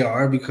reason why they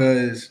are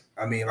because,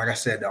 I mean, like I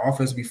said, the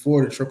offense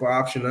before the triple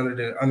option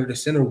under the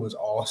center was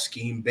all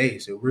scheme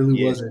based. It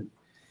really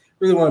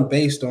wasn't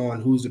based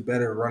on who's the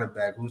better running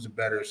back, who's the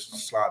better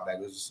slot back.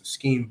 It was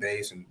scheme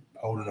based and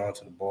holding on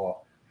to the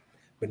ball.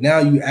 But now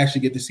you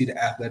actually get to see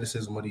the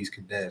athleticism of these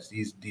cadets,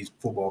 these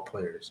football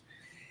players.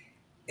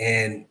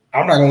 And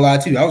I'm not gonna lie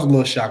to you, I was a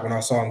little shocked when I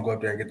saw him go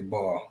up there and get the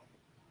ball.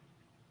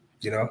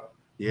 You know?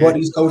 Yeah. But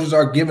these coaches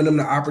are giving them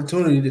the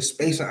opportunity, the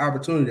space and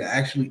opportunity to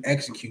actually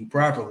execute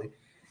properly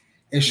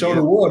and show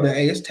the world that,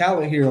 hey, it's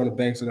talent here on the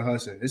banks of the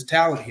Hudson. There's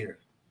talent here.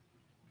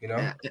 You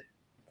know?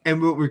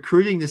 And we're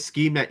recruiting the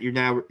scheme that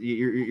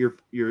you're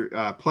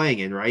playing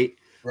in, right?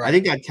 I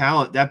think that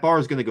talent, that bar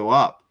is going to go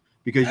up.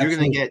 Because you're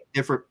going to get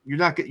different.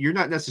 You're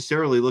not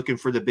necessarily looking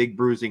for the big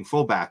bruising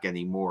fullback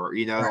anymore,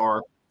 you know,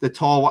 or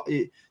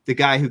the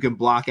guy who can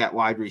block at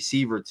wide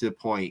receiver to the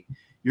point.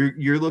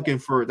 You're looking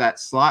for that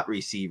slot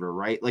receiver,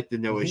 right? Like the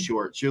Noah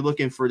Shorts. You're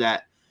looking for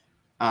that.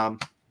 I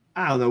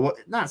don't know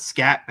not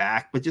scat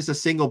back, but just a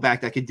single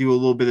back that could do a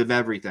little bit of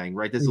everything,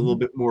 right? That's a little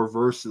bit more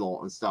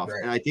versatile and stuff.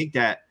 Right. And I think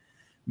that,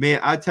 man,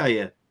 I tell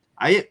you,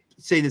 I didn't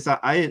say this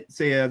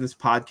this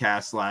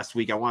podcast last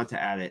week. I wanted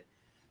to add it.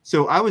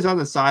 So I was on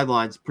the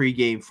sidelines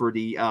pregame for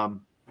the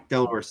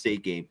Delaware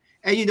State game.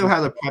 And you know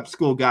how the prep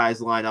school guys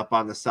line up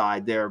on the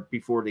side there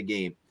before the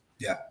game.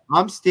 Yeah.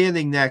 I'm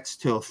standing next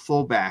to a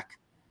fullback.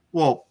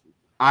 Well,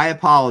 I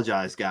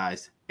apologize,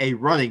 guys. A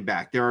running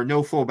back. There are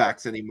no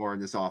fullbacks anymore in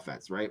this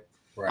offense, right?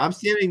 I'm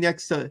standing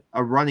next to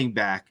a running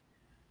back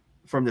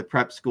from the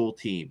prep school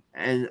team.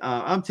 And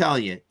I'm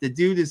telling you, the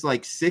dude is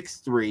like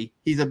 6'3".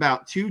 He's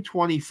about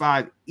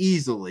 225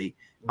 easily.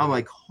 I'm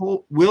like,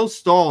 Will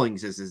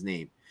Stallings is his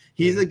name.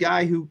 He's a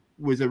guy who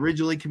was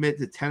originally committed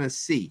to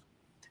Tennessee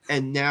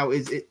and now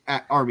is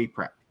at Army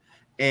Prep.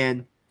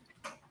 And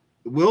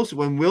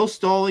when Will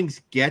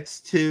Stallings gets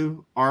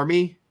to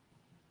Army,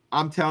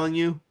 I'm telling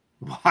you,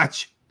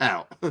 watch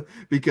out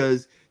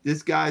because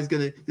this guy's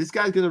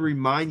gonna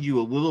remind you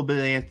a little bit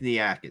of Anthony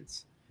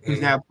Atkins, who's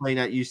now playing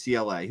at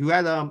UCLA, who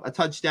had a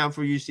touchdown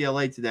for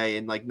UCLA today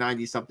and like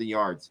 90-something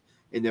yards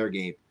in their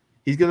game.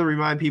 He's gonna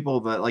remind people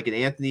of like an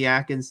Anthony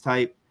Atkins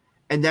type.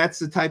 And that's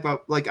the type of,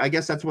 like, I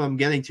guess that's what I'm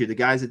getting to, the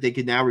guys that they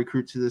can now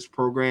recruit to this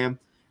program.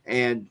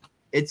 And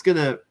it's going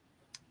to,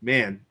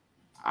 man,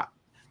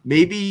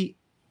 maybe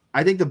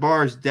I think the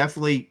bar is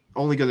definitely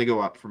only going to go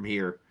up from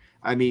here.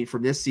 I mean,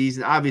 from this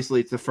season,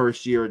 obviously it's the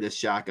first year of this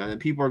shotgun. And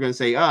people are going to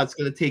say, it's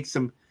going to take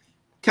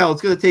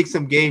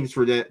some games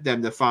for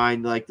them to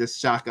find, like, this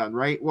shotgun,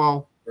 right?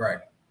 Well,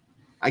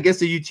 I guess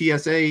the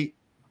UTSA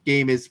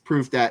game is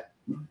proof that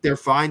they're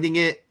finding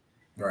it.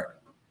 Right.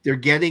 They're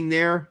getting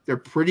there. They're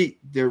pretty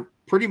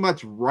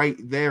much right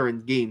there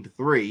in game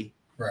 3.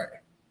 Right.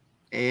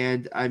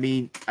 And I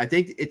mean, I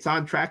think it's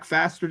on track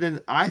faster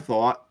than I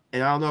thought.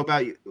 And I don't know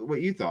about you,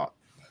 what you thought.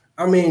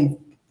 I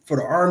mean, for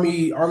the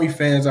Army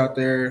fans out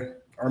there,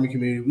 Army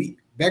community,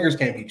 beggars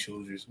can't be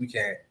choosers. We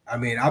can't. I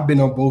mean, I've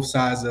been on both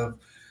sides of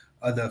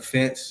the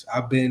fence.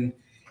 I've been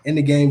in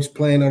the games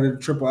playing under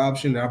the triple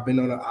option. And I've been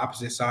on the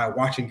opposite side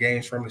watching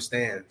games from the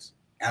stands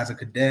as a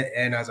cadet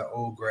and as an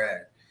old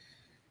grad.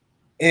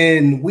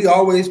 And we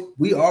always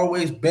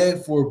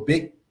beg for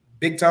big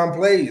time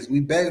plays.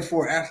 We beg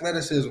for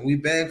athleticism. We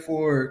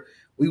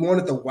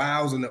wanted the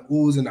wows and the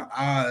oohs and the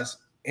ahs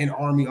in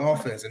Army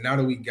offense. And now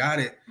that we got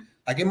it,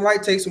 like it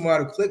might take some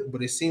while to click,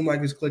 but it seemed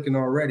like it's clicking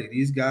already.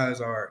 These guys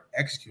are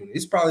executing.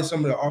 It's probably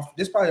the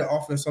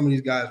offense some of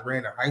these guys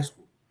ran in high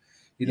school,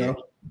 you know,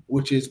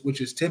 which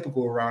is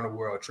typical around the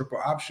world. Triple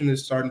option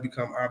is starting to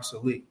become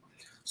obsolete.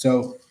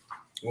 So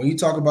when you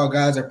talk about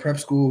guys at prep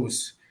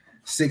schools,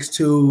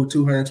 6'2",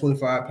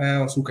 225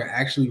 pounds, who can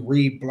actually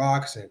read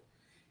blocks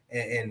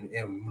and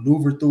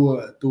maneuver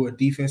through a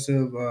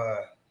defensive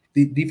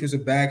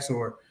backs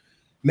or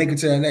make it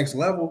to that next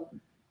level,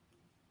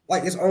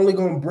 like it's only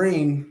going to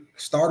bring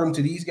stardom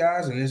to these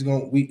guys, and it's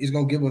going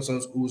to give us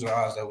those oohs and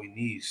ahs that we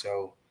need.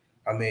 So,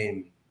 I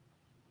mean,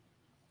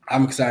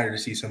 I'm excited to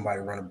see somebody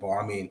run a ball.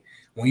 I mean,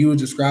 when you were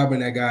describing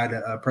that guy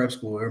at prep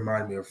school, it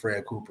reminded me of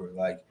Fred Cooper.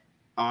 Like,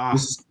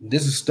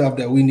 this is stuff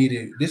that we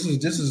needed. This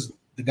is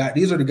the guy.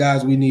 These are the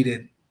guys we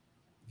needed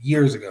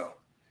years ago.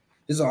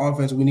 This is an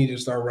offense we needed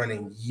to start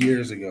running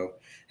years ago,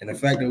 and the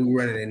fact that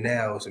we're running it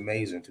now is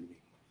amazing to me.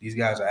 These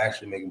guys are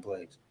actually making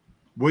plays.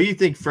 What do you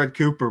think Fred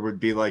Cooper would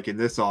be like in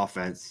this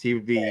offense? He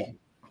would be.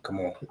 Come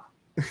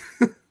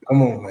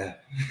on, man.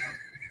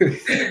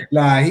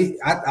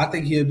 I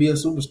think he'd be a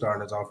superstar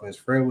in this offense.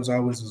 Fred was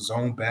always a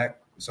zone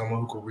back,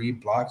 someone who could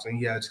read blocks, and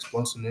he has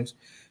explosiveness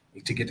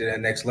to get to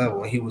that next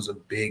level. And he was a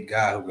big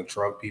guy who could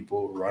truck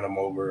people, run them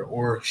over,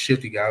 or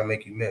shifty guy and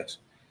make you miss.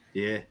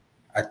 Yeah,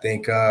 I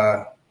think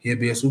he'd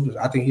be a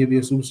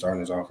superstar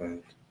in this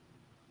offense.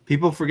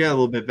 People forget a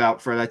little bit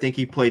about Fred. I think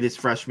he played his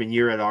freshman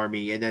year at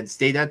Army and then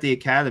stayed at the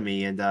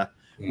academy. And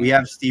we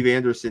have Steve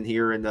Anderson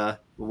here, and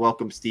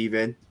welcome Steve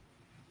in.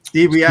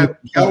 Steve, we have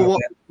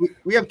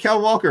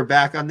Kel Walker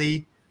back on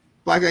the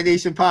Black Knight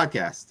Nation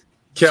podcast.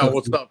 Kel,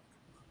 what's up?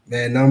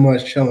 Man, not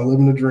much. Chilling,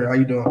 living the dream. How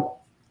you doing?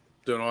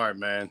 Doing all right,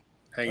 man.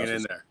 Hanging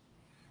in there.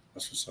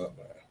 That's what's up,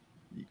 man.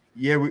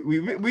 Yeah,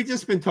 we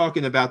just been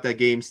talking about that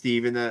game,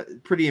 Steve, and a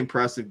pretty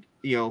impressive,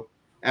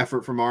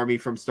 effort from Army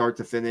from start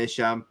to finish.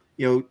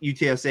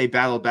 UTSA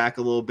battled back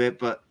a little bit,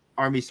 but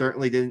Army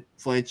certainly didn't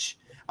flinch.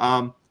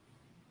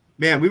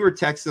 Man, we were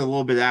texting a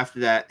little bit after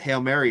that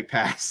Hail Mary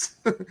pass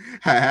at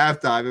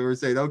halftime, and we were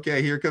saying,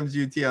 okay, here comes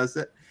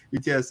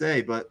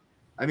UTSA. But,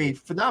 I mean,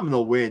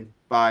 phenomenal win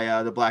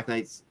by the Black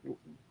Knights.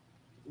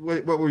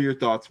 What were your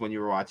thoughts when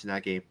you were watching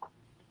that game?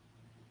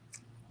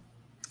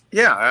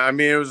 Yeah, I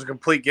mean, it was a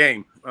complete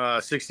game.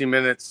 60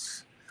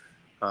 minutes.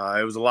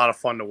 It was a lot of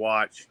fun to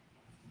watch.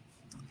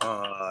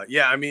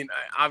 Yeah, I mean,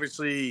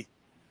 obviously,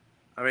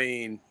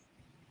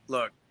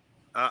 look,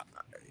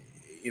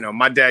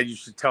 my dad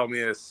used to tell me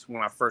this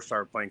when I first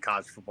started playing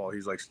college football.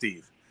 He's like,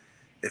 Steve,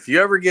 if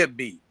you ever get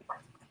beat,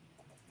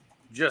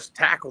 just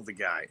tackle the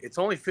guy. It's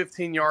only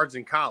 15 yards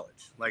in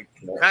college. Like,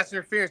 pass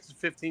interference is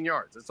 15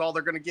 yards. That's all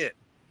they're going to get.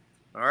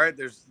 All right?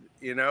 There's,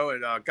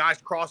 guys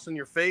crossing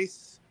your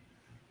face.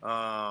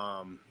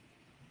 And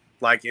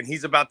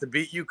he's about to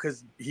beat you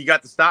because he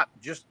got the stop.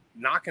 Just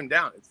knock him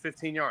down. It's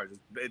 15 yards.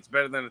 It's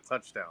better than a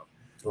touchdown.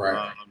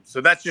 Right.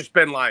 So that's just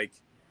been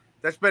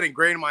that's been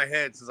ingrained in my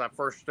head since I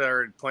first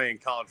started playing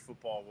college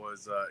football.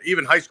 Was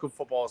even high school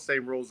football,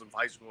 same rules of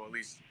high school, at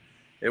least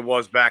it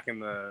was back in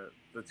the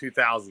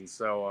 2000s.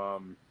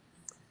 So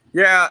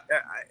yeah,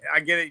 I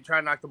get it. You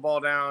try to knock the ball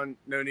down.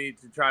 No need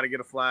to try to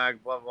get a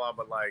flag. Blah blah.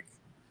 But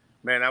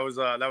man, that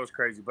was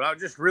crazy. But I was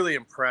just really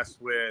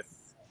impressed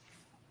with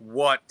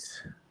what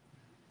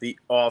the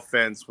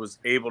offense was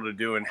able to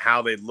do and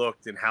how they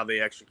looked and how they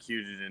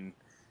executed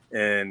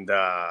and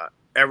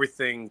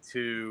everything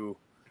to,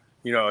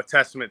 a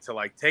testament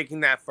to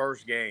taking that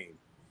first game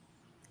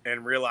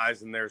and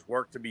realizing there's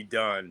work to be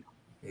done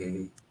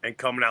and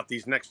coming out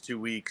these next 2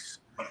 weeks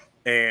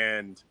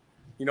and,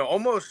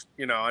 almost,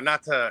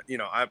 not to,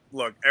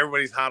 look,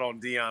 everybody's hot on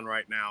Dion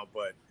right now,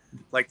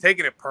 but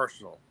taking it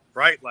personal,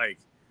 right?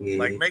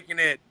 Making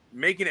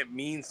it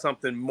mean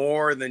something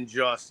more than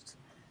just,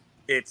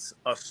 it's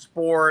a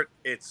sport.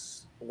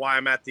 It's why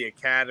I'm at the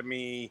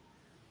academy.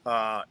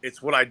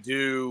 It's what I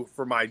do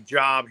for my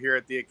job here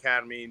at the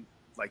academy.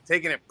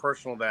 Taking it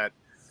personal that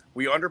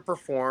we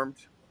underperformed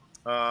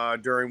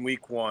during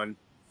week 1.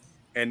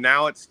 And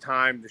now it's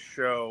time to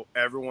show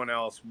everyone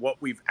else what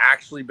we've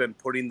actually been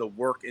putting the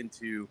work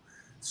into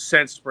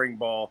since spring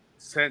ball,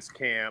 since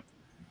camp,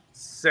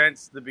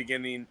 since the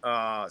beginning,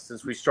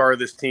 since we started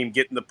this team,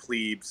 getting the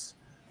plebes,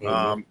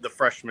 the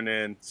freshmen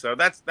in. So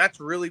that's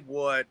really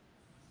what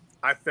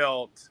I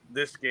felt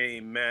this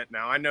game meant.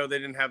 Now I know they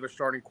didn't have their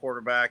starting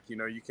quarterback.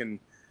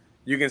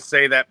 You can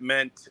say that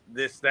meant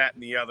this, that,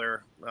 and the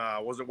other.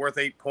 Was it worth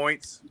 8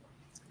 points?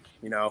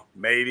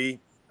 Maybe.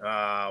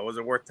 Was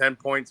it worth 10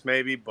 points?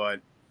 Maybe.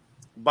 But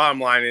bottom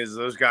line is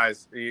those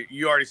guys.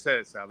 You already said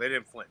it, Sal. They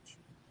didn't flinch.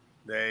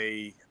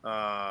 They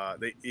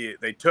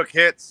took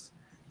hits.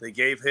 They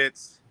gave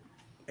hits,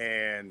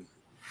 and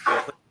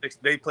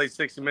they played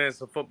 60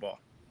 minutes of football.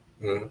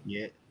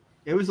 Yeah.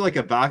 It was like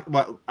a box.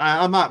 Well,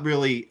 I'm not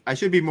really. I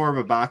should be more of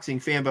a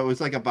boxing fan, but it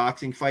was like a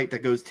boxing fight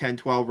that goes 10,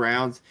 12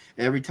 rounds.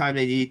 And every time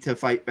they need to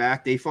fight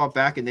back, they fought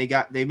back and they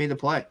made a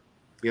play.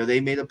 They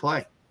made a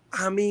play.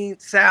 I mean,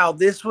 Sal,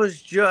 this was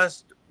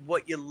just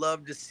what you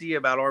love to see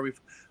about Army.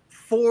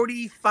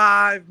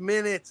 45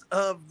 minutes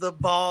of the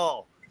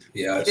ball.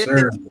 Yeah,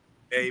 sir.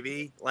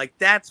 Baby.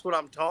 That's what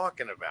I'm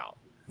talking about.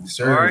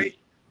 Sir. All right.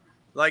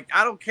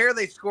 I don't care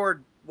they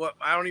scored. What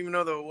I don't even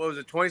know what was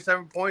it,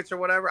 27 points or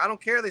whatever. I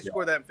don't care they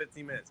scored that in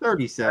 15 minutes.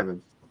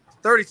 37.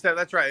 37.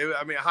 That's right.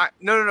 I mean,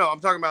 no. I'm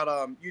talking about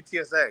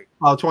UTSA.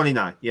 Oh,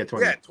 29. Yeah,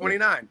 29. Yeah,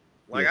 29.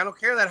 I don't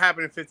care that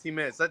happened in 15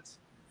 minutes.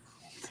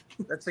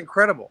 That's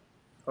incredible.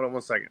 Hold on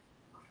 1 second.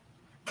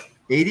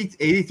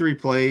 83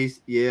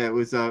 plays. Yeah, it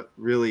was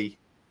really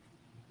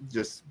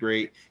just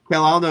great.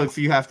 Kel, I don't know if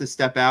you have to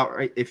step out.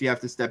 Right? If you have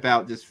to step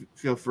out, just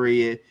feel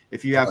free.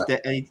 If you have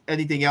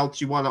anything else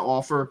you want to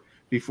offer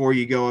before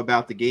you go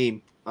about the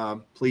game,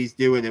 please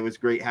do. And it was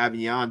great having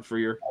you on for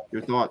your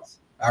thoughts.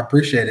 I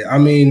appreciate it. I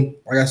mean,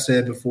 like I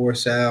said before,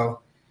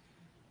 Sal,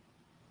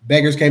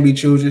 beggars can't be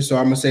choosers. So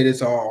I'm going to say this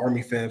to all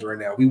Army fans right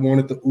now. We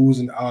wanted the oohs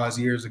and ahs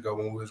years ago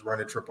when we was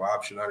running triple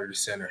option under the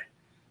center.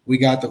 We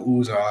got the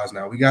oohs and ahs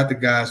now. We got the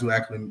guys who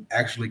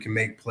actually can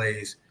make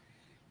plays.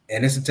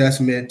 And it's a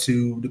testament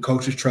to the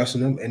coaches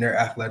trusting them and their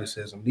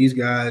athleticism. These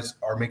guys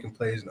are making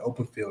plays in the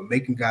open field,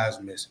 making guys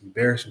miss,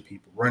 embarrassing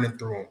people, running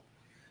through them.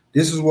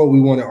 This is what we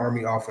want an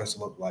Army offense to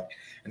look like.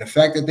 And the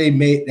fact that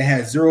they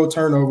had 0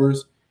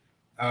 turnovers,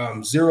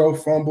 0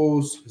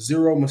 fumbles,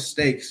 0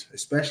 mistakes,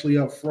 especially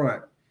up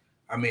front,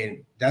 I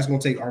mean, that's going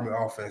to take Army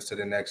offense to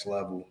the next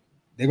level.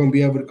 They're going to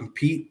be able to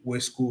compete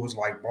with schools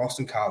like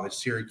Boston College,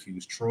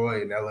 Syracuse,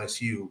 Troy, and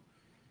LSU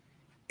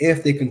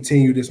if they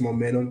continue this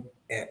momentum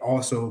and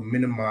also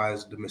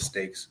minimize the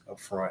mistakes up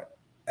front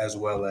as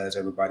well as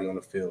everybody on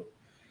the field.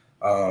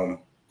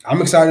 I'm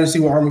excited to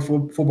see what Army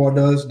football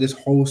does this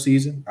whole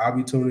season. I'll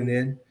be tuning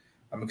in.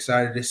 I'm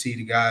excited to see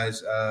the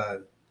guys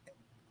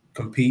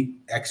compete,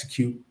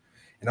 execute.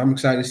 And I'm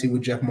excited to see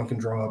what Jeff Monk can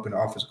draw up and the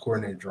offensive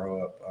coordinator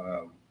draw up.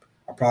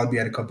 I'll probably be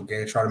at a couple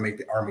games, try to make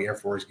the Army Air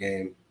Force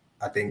game.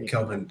 I think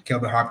Kelvin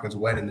Hopkins'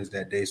 wedding is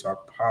that day, so I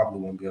probably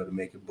won't be able to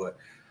make it. But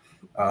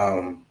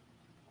I'm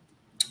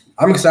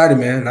excited,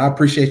 man. And I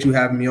appreciate you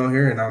having me on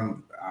here, and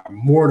I'm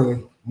more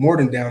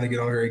than down to get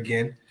on here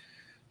again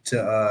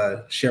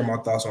to share my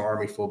thoughts on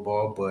Army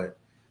football. But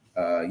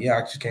yeah,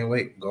 I just can't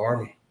wait. Go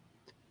Army.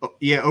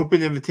 Yeah,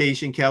 open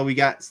invitation, Kel. We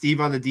got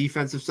Steve on the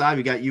defensive side,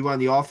 we got you on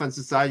the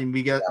offensive side, and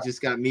we got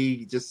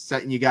me just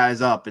setting you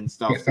guys up and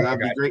stuff. So that'd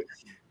be great.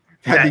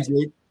 That'd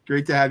be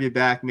great to have you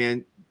back,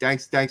 man.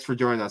 Thanks for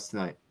joining us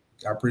tonight.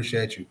 I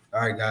appreciate you.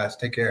 All right, guys,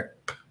 take care.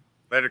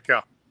 Later,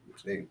 Kel.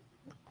 See.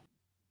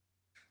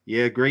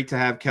 Yeah, great to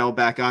have Kel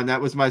back on. That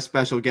was my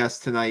special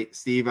guest tonight,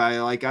 Steve.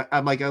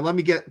 I'm like, let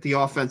me get the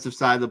offensive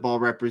side of the ball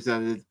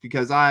represented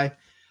because I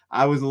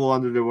was a little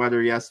under the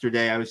weather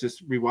yesterday. I was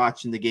just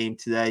rewatching the game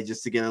today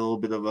just to get a little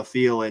bit of a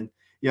feel. And,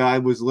 I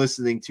was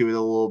listening to it a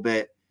little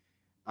bit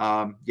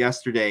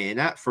yesterday. And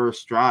that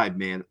first drive,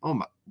 man,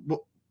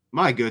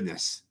 my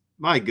goodness,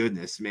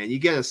 man. You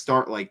get a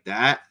start like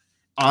that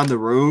on the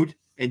road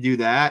and do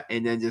that.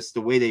 And then just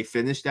the way they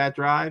finished that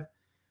drive.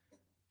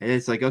 And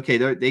it's like, okay,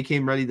 they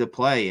came ready to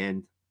play.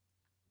 And,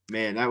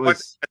 man, that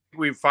was – I think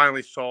we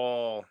finally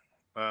saw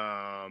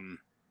the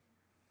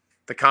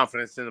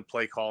confidence in the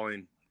play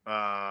calling.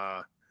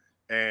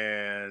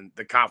 And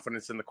the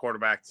confidence in the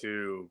quarterback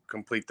to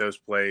complete those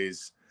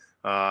plays,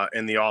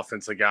 and the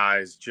offensive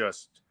guys it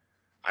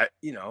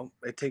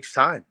takes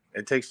time.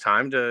 It takes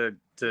time to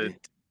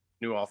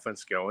new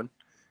offense going,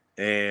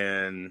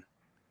 and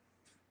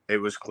it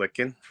was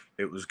clicking.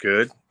 It was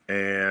good,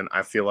 and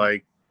I feel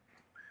like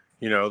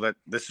that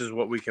this is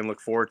what we can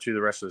look forward to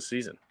the rest of the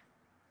season.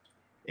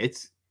 We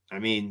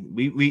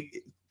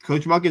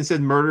Coach Muckin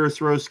said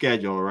murderous row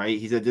schedule, right?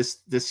 He said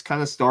this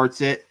kind of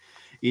starts it.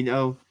 You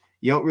don't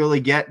really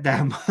get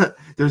that much.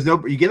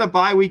 You get a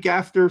bye week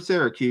after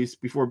Syracuse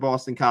before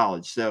Boston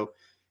College. So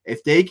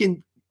if they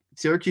can,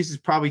 Syracuse is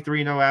probably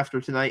 3-0 after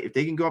tonight. If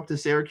they can go up to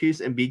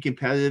Syracuse and be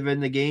competitive in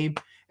the game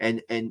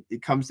and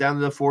it comes down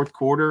to the fourth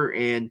quarter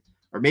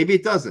or maybe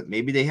it doesn't,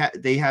 maybe they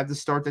have the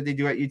start that they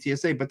do at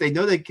UTSA, but they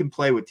know they can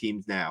play with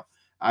teams now,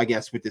 I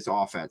guess, with this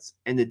offense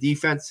and the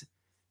defense,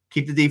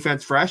 keep the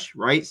defense fresh,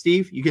 right,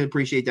 Steve? You can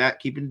appreciate that,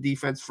 keeping the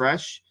defense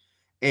fresh.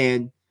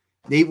 And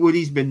Nate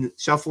Woody's been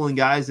shuffling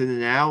guys in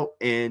and out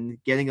and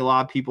getting a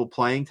lot of people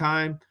playing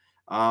time,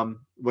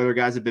 whether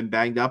guys have been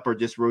banged up or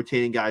just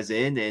rotating guys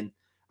in. And,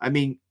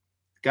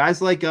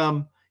 guys like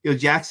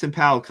Jackson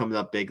Powell coming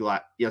up big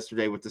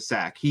yesterday with the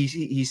sack.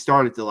 He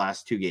started the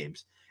last two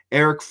games.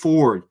 Eric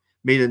Ford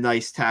made a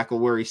nice tackle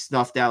where he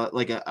snuffed out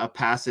like a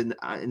pass in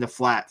the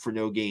flat for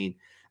no gain.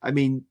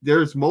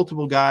 There's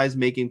multiple guys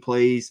making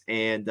plays.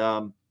 And,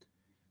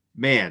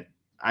 man,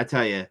 I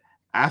tell you,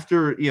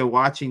 after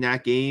watching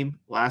that game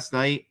last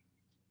night,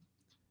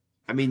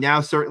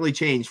 now certainly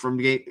changed from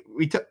the game.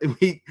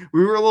 We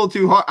were a little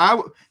too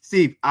hard.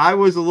 Steve, I'm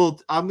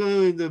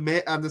going to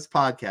admit on this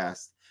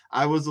podcast,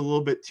 I was a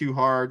little bit too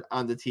hard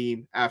on the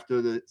team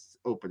after the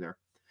opener.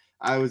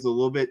 I was a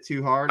little bit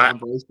too hard on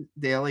Bryce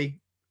Daly.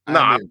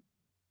 No,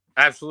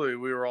 absolutely,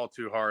 we were all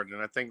too hard,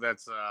 and I think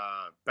that's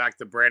back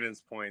to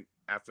Brandon's point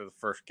after the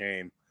first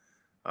game.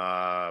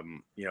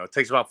 It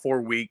takes about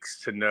 4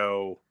 weeks to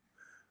know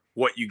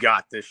what you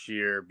got this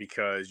year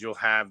because you'll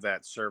have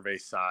that survey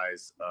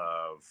size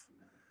of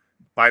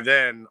by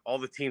then all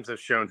the teams have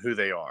shown who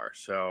they are.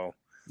 So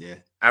yeah,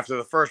 after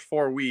the first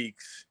 4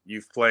 weeks,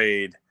 you've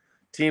played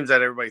teams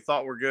that everybody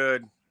thought were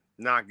good,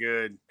 not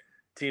good,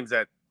 teams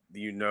that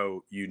you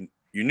knew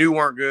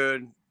weren't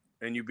good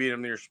and you beat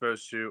them that you're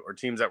supposed to, or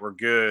teams that were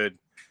good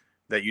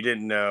that you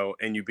didn't know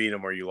and you beat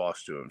them or you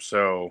lost to them.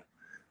 So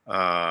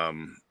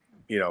we'll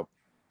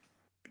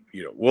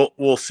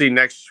see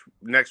next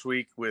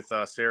week with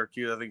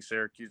Syracuse. I think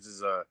Syracuse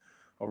is a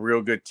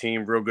real good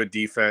team, real good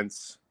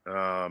defense,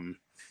 and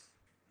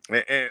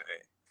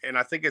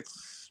I think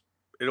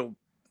it'll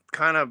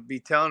kind of be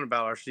telling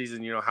about our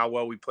season. How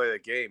well we play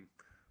that game,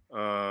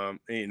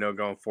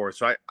 going forward.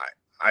 So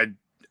I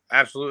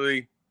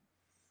absolutely,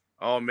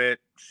 I'll admit,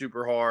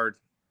 super hard,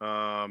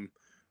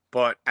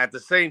 but at the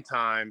same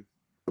time,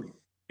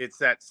 it's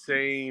that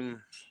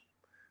same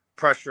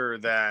pressure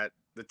that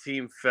the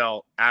team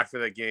felt after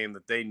the game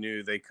that they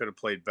knew they could have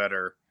played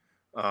better.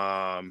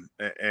 And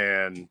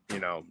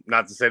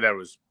not to say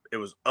that it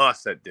was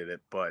us that did it,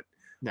 but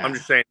I'm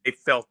just saying they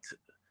felt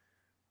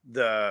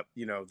that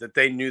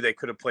they knew they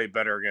could have played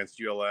better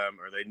against ULM,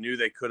 or they knew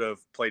they could have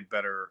played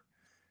better,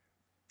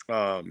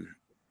 or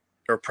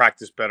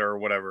practiced better or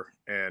whatever.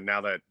 And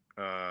now that,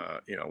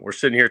 we're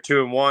sitting here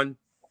 2-1,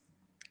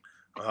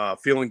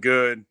 feeling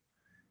good,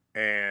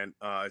 and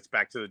it's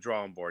back to the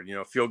drawing board.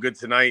 Feel good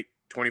tonight,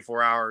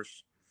 24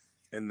 hours,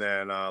 and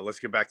then let's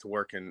get back to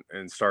work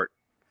and start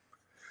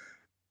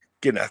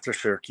getting after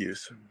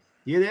Syracuse.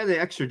 Yeah, they had an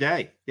extra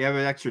day. They have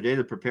an extra day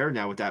to prepare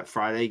now with that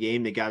Friday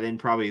game. They got in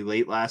probably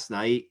late last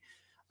night.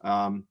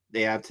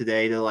 They have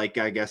today to, I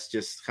guess,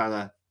 just kind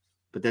of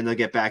 – but then they'll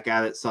get back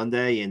at it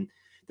Sunday. And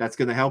that's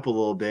going to help a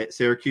little bit.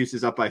 Syracuse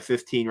is up by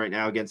 15 right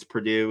now against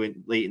Purdue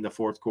and late in the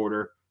fourth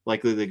quarter,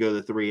 likely to go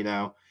to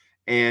 3-0.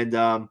 And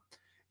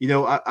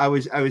I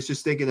was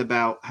just thinking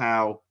about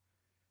how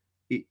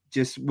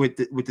just with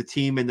the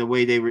team and the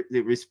way they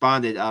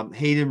responded.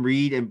 Hayden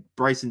Reed and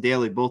Bryson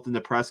Daly, both in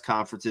the press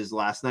conferences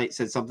last night,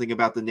 said something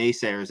about the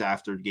naysayers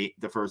after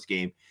the first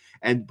game.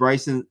 And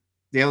Bryson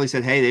Daly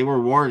said, hey, they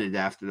were warned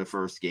after the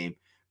first game.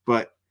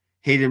 But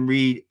Hayden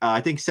Reed, I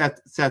think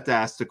Seth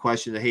asked a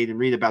question to Hayden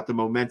Reed about the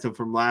momentum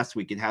from last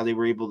week and how they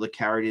were able to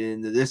carry it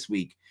into this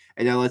week.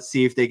 And now let's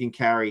see if they can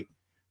carry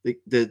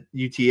the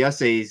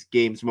UTSA's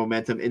game's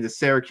momentum into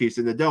Syracuse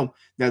in the Dome.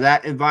 Now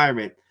that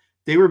environment,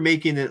 they were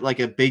making it like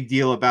a big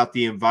deal about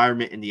the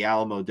environment in the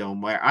Alamo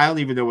Dome, where I don't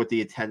even know what the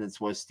attendance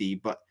was,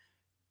 Steve, but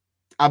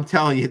I'm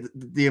telling you,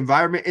 the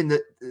environment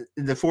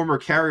in the former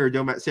Carrier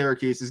Dome at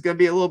Syracuse is going to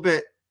be a little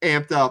bit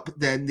amped up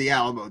than the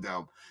Alamo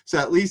Dome. So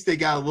at least they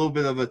got a little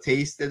bit of a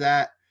taste of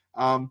that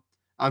on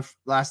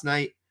last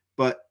night,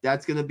 but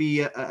that's going to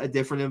be a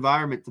different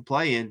environment to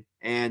play in.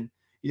 And,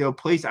 I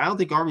don't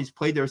think Army's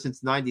played there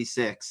since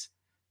 96.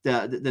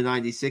 The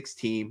 96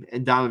 team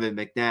and Donovan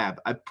McNabb.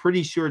 I'm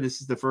pretty sure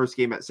this is the first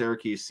game at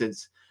Syracuse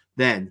since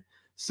then.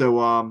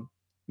 So,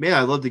 man,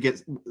 I'd love to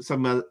get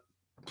some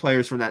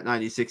players from that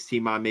 96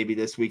 team on maybe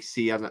this week,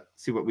 see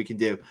what we can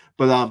do.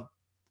 But,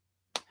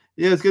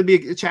 it's going to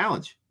be a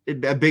challenge,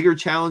 a bigger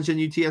challenge than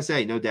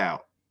UTSA, no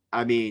doubt.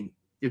 I mean,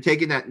 you're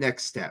taking that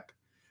next step.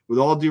 With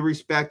all due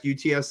respect,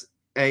 UTSA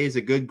is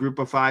a good group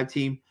of 5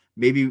 team,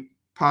 maybe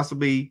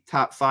possibly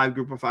top 5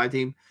 group of 5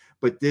 team,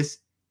 but this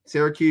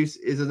Syracuse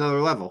is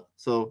another level.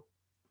 So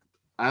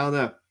I don't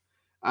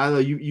know.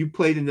 You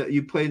played in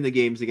the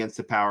games against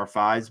the Power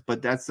Fives,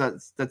 but that's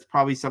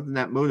probably something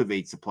that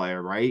motivates a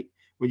player, right?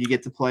 When you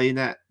get to play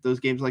in those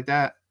games like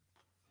that.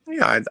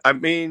 Yeah, I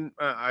mean,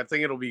 I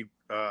think it'll be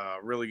a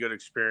really good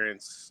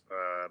experience,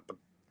 but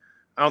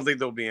I don't think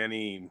there'll be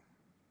any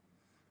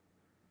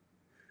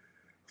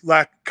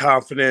lack of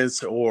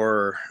confidence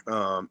or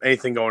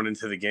anything going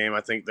into the game. I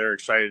think they're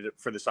excited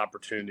for this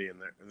opportunity, and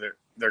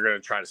they're going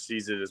to try to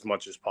seize it as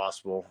much as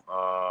possible.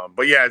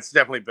 But yeah, it's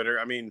definitely bitter.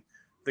 I mean,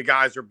 the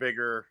guys are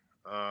bigger.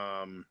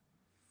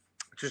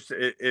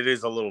 It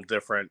is a little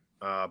different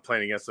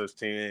playing against those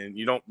teams, and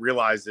you don't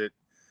realize it,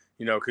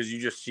 because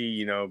you just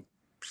see,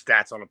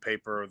 stats on a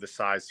paper of the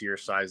size here,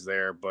 size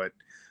there. But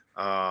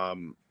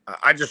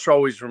I just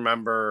always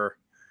remember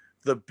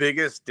the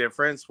biggest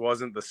difference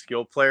wasn't the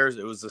skill players;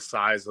 it was the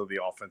size of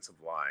the offensive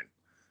line.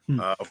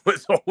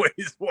 Was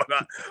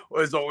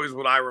always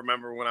what I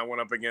remember when I went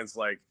up against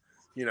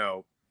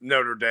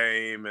Notre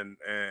Dame and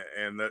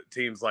the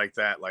teams like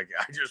that. Like,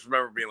 I just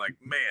remember being like,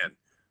 man,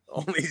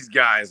 all these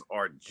guys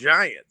are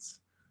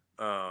giants.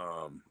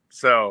 But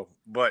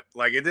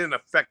it didn't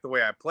affect the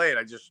way I played.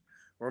 I just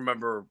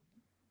remember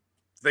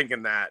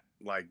thinking that,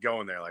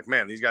 going there,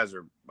 man, these guys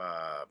are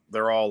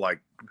they're all 6'3",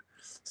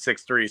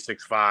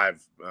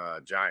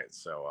 6'5" giants.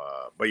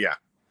 So, but yeah.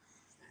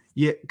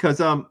 Yeah, because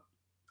on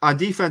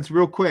defense,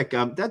 real quick,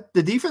 that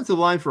the defensive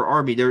line for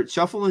Army, they're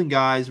shuffling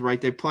guys,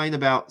 right? They're playing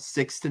about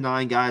 6 to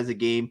 9 guys a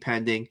game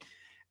pending,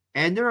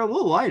 and they're a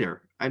little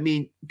lighter. I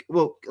mean,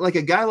 well, like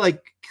a guy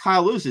like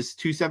Kyle Lewis is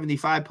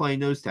 275 playing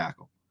nose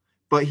tackle,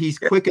 but he's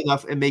quick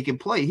enough and making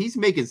play. He's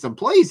making some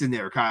plays in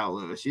there, Kyle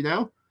Lewis.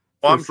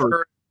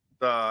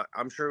 Well,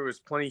 I'm sure it was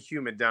plenty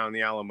humid down in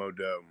the Alamo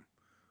Dome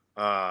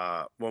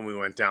when we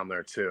went down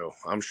there too.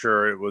 I'm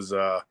sure it was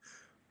a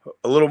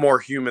little more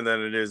humid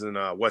than it is in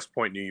West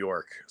Point, New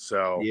York.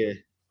 So yeah,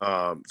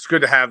 it's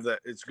good to have that.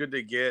 It's good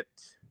to get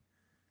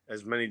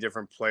as many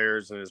different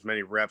players and as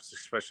many reps,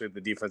 especially at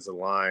the defensive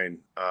line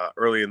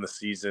early in the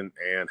season,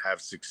 and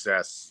have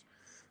success.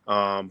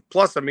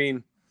 Plus, I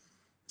mean,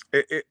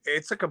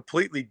 it's a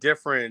completely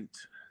different.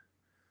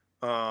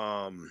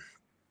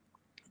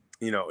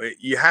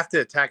 You have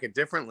to attack it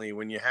differently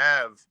when you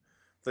have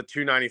the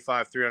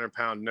 295,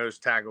 300-pound nose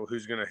tackle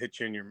who's going to hit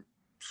you in your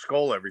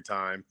skull every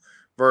time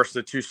versus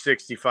the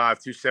 265,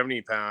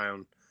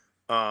 270-pound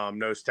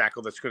nose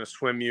tackle that's going to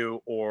swim you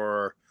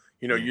or,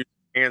 use your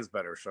hands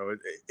better. So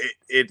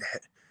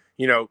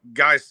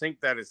guys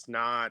think that it's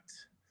not,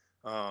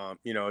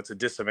 it's a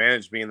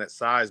disadvantage being that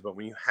size, but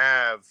when you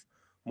have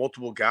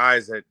multiple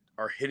guys that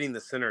are hitting the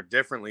center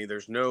differently,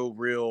 there's no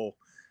real,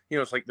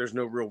 it's like there's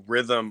no real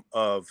rhythm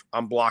of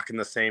I'm blocking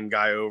the same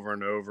guy over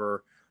and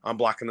over. I'm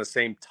blocking the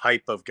same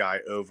type of guy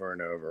over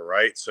and over,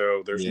 right?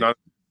 So there's none.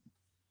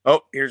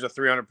 Oh, here's a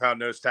 300-pound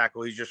nose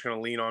tackle. He's just going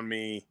to lean on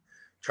me,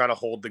 try to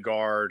hold the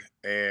guard,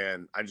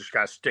 and I just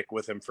got to stick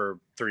with him for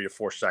 3 to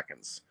 4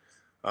 seconds.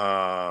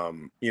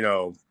 No,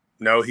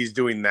 he's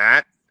doing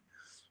that.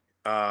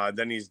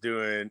 Then he's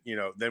doing,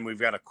 then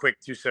we've got a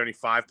quick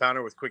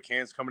 275-pounder with quick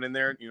hands coming in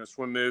there,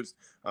 swim moves.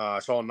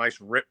 Saw a nice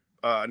rip,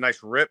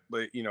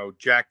 but,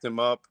 jacked him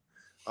up.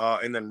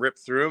 And then ripped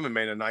through him and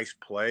made a nice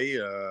play,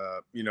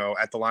 at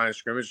the line of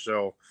scrimmage.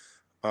 So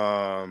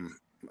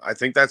I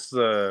think that's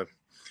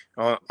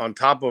on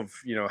top of,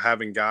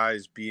 having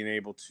guys being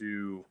able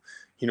to,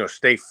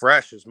 stay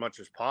fresh as much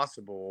as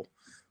possible.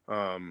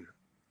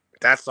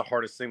 that's the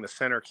hardest thing. The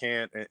center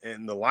can't,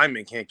 and the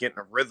lineman can't get in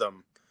a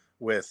rhythm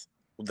with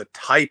the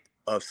type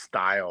of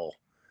style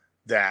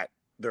that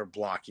they're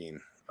blocking,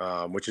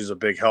 which is a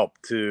big help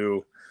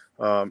to.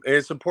 And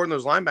it's important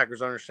those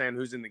linebackers understand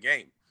who's in the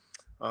game.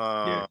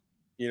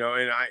 You know,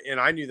 and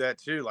I knew that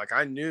too. Like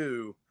I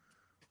knew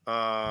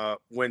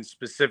when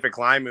specific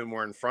linemen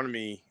were in front of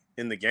me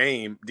in the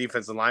game,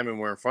 defensive linemen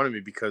were in front of me,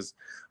 because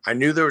I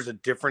knew there was a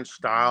different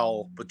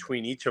style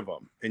between each of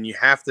them. And you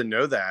have to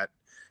know that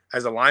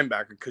as a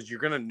linebacker, because you're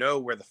going to know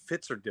where the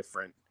fits are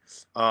different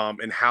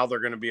and how they're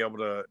going to be able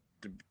to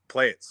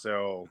play it.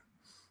 So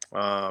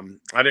I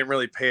didn't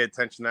really pay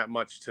attention that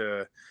much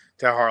to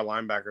how our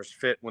linebackers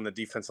fit when the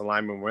defensive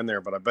linemen were in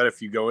there. But I bet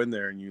if you go in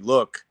there and you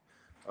look,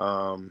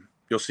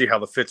 you'll see how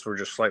the fits were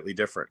just slightly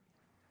different.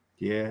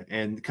 Yeah,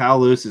 and Kyle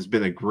Lewis has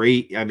been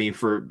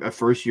for a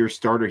first-year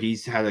starter,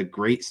 he's had a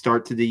great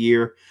start to the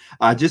year.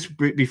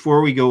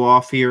 Before we go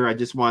off here, I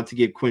just want to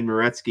give Quinn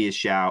Moretsky a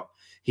shout.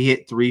 He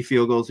hit 3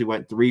 field goals. He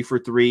went 3 for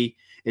 3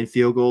 in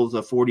field goals,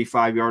 a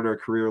 45-yarder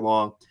career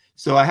long.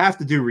 So I have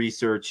to do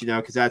research,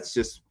 because that's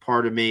just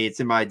part of me. It's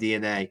in my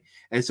DNA.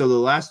 And so the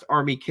last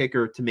Army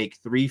kicker to make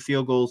 3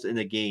 field goals in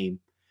a game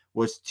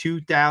was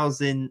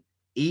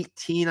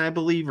 2018, I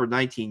believe, or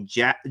 19,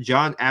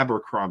 John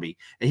Abercrombie.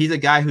 And he's a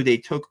guy who they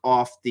took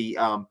off the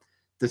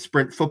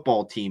sprint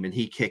football team, and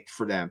he kicked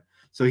for them.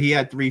 So he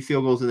had 3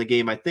 field goals in the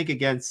game, I think,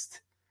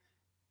 against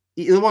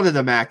one of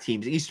the MAC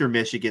teams, Eastern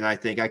Michigan, I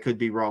think. I could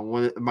be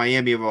wrong.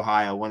 Miami of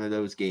Ohio, one of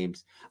those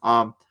games.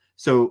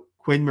 So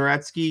Quinn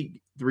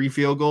Moretsky, 3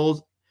 field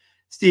goals.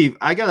 Steve,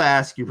 I got to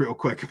ask you real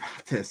quick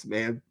about this,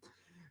 man.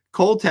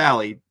 Cole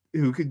Talley,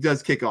 who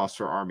does kickoffs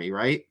for Army,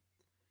 right?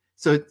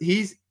 So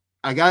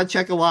I got to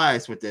check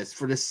Elias with this.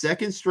 For the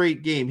second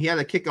straight game, he had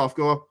a kickoff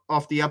go up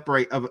off the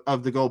upright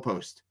of the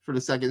goalpost for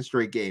the second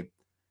straight game.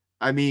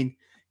 I mean,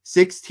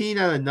 16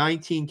 out of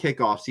 19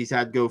 kickoffs he's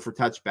had go for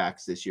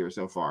touchbacks this year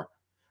so far.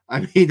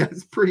 I mean,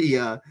 that's pretty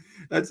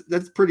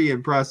that's pretty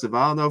impressive.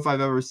 I don't know if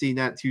I've ever seen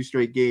that 2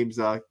 straight games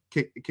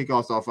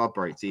kickoffs off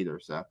uprights either.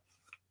 So,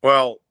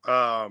 well,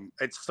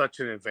 it's such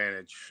an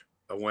advantage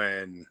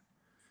when,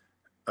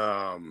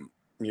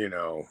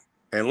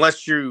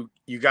 unless you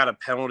got a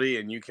penalty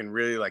and you can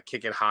really like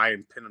kick it high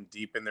and pin them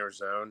deep in their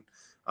zone.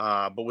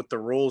 But with the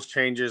rules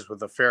changes, with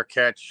the fair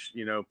catch,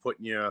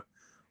 putting you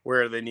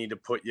where they need to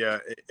put you,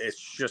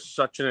 it's just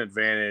such an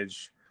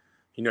advantage.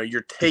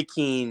 You're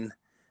taking,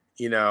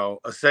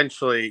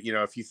 essentially,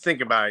 if you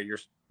think about it,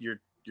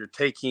 you're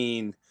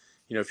taking,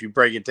 if you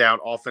break it down,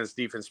 offense,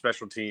 defense,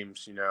 special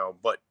teams,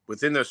 but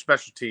within those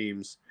special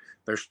teams,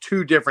 there's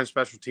 2 different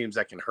special teams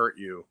that can hurt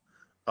you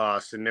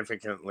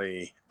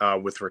significantly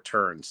with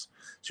returns.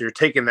 So you're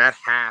taking that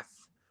half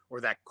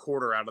or that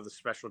quarter out of the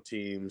special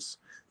teams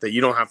that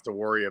you don't have to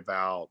worry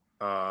about,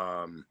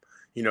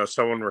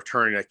 someone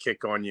returning a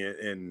kick on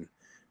you.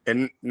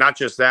 And not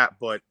just that,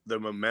 but the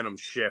momentum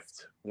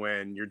shift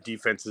when your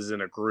defense is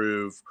in a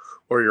groove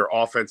or your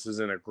offense is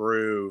in a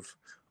groove.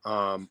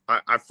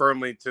 I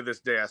firmly, to this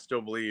day, I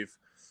still believe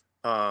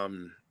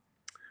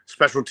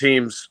special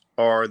teams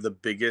are the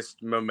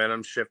biggest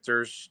momentum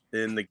shifters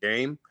in the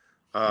game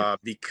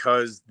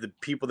because the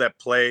people that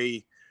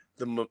play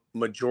the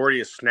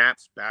majority of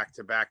snaps back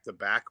to back to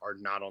back are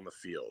not on the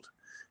field.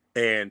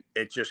 And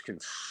it just can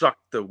suck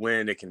the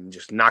wind. It can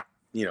just knock,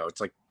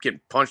 it's like getting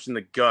punched in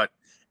the gut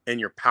and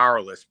you're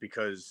powerless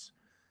because,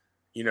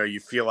 you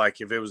feel like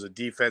if it was a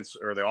defense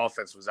or the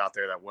offense was out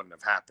there, that wouldn't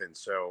have happened.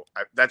 So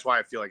that's why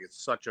I feel like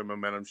it's such a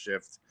momentum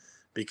shift,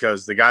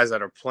 because the guys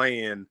that are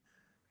playing,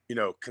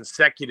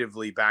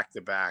 consecutively back to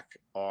back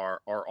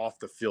are off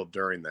the field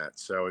during that.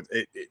 So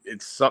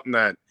it's something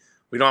that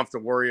we don't have to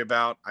worry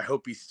about. I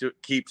hope he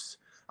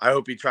I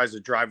hope he tries to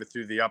drive it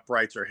through the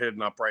uprights or hit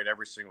an upright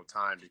every single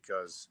time,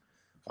 because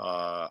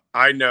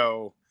I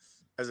know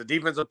as a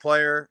defensive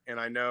player, and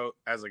I know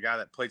as a guy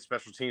that played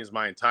special teams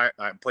I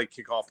played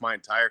kickoff my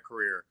entire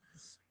career.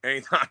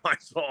 Anytime I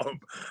saw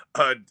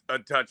a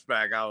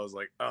touchback, I was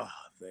like, oh,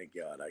 thank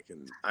God, I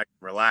can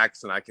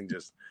relax and I can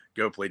just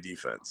go play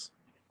defense.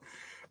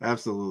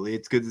 Absolutely.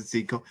 It's good to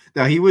see.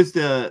 Now, he was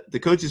the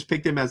coaches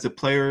picked him as the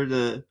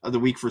player of the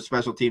week for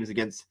special teams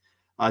against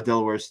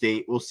Delaware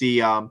State. We'll see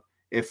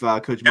if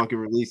Coach Monken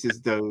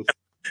releases those.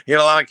 He had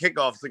a lot of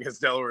kickoffs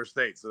against Delaware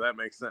State, so that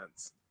makes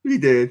sense. He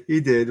did,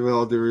 with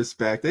all due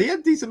respect. He had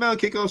a decent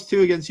amount of kickoffs,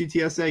 too, against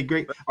UTSA.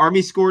 Great.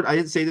 Army scored. I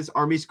didn't say this.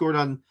 Army scored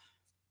on,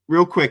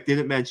 real quick,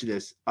 didn't mention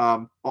this.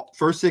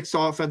 First 6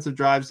 offensive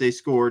drives, they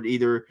scored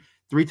either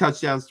 3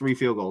 touchdowns, 3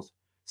 field goals.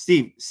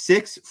 Steve,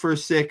 6 for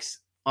 6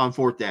 on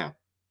 4th down.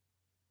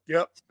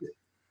 Yep.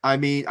 I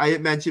mean, I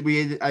didn't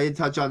mention, I didn't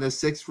touch on this,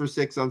 6 for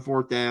 6 on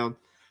 4th down.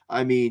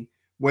 I mean,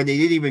 when they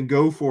didn't even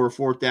go for a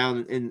 4th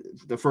down in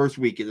the first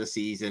week of the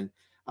season.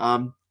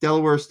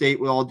 Delaware State,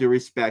 with all due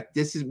respect,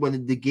 this is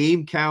when the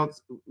game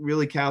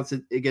really counts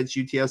against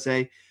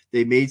UTSA.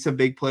 They made some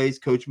big plays.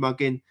 Coach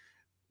Monken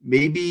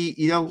maybe,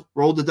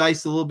 rolled the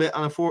dice a little bit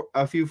on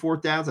a few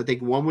 4th downs. I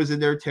think one was in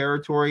their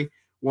territory.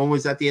 One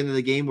was at the end of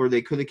the game where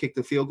they could have kicked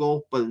the field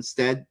goal, but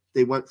instead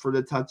they went for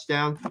the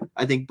touchdown.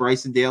 I think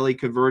Bryson Daly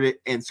converted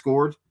and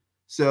scored.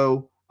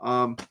 So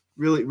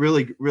really,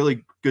 really,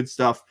 really good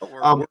stuff.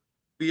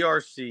 We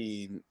are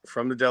seeing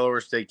from the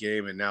Delaware State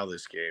game and now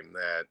this game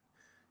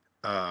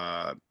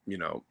that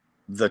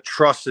the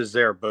trust is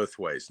there both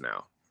ways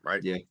now,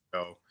 right? Yeah.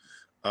 So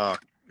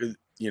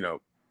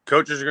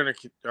coaches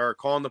are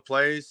calling the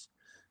plays,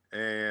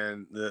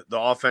 and the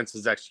offense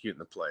is executing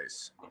the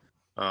plays.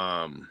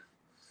 I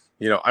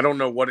don't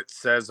know what it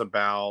says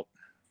about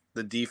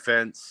the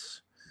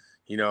defense.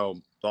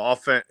 The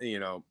offense.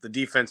 The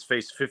defense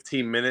faced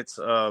 15 minutes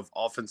of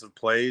offensive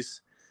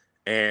plays,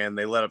 and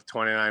they let up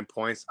 29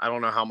 points. I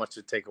don't know how much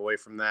to take away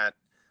from that.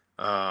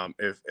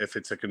 If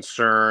it's a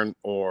concern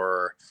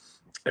or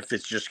if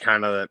it's just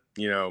kind of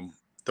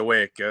the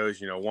way it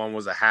goes. One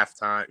was a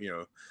halftime.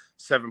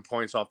 7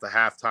 points off the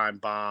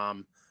halftime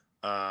bomb.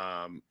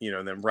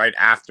 Then right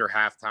after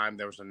halftime,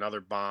 there was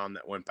another bomb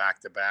that went back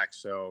to back.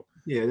 So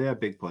yeah, they have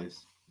big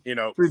plays. 3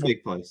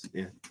 big plays.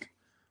 Yeah,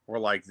 or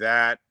like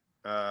that.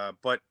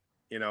 But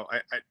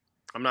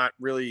I'm not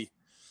really,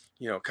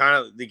 kind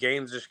of the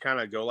games just kind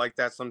of go like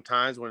that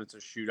sometimes when it's a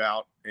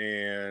shootout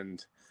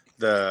and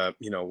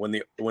when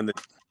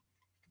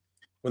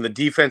the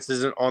defense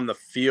isn't on the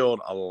field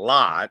a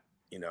lot,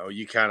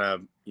 you kind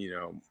of,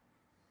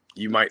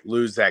 you might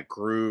lose that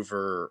groove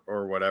or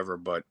whatever,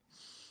 but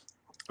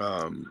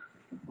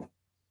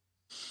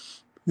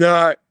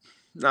not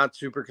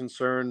super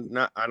concerned.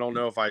 I don't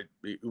know if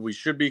we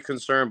should be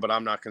concerned, but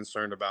I'm not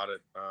concerned about it.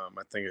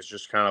 I think it's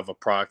just kind of a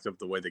product of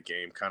the way the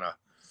game kind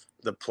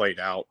of played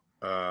out.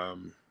 At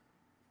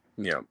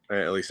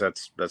least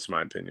that's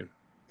my opinion.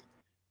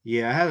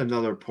 Yeah, I had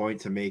another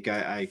point to make.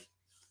 I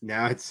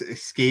now it's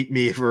escaped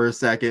me for a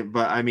second,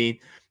 but I mean,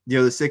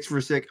 the 6 for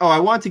 6. Oh, I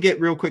want to get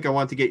your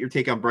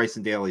take on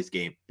Bryson Daly's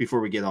game before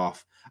we get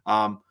off.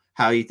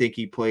 How you think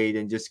he played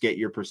and just get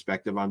your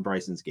perspective on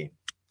Bryson's game.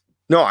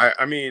 No,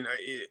 I mean,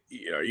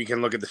 you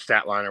can look at the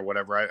stat line or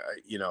whatever.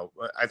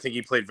 I think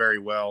he played very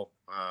well.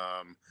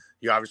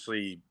 You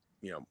obviously,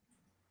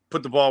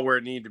 put the ball where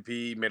it needed to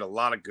be, made a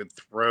lot of good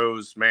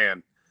throws.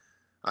 Man,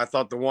 I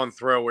thought the one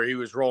throw where he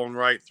was rolling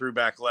right through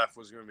back left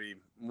was going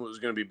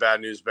to be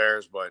bad news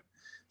Bears, but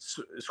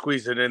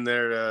squeezed it in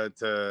there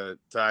to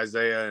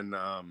Isaiah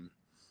and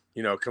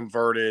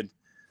converted.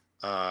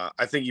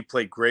 I think he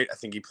played great. I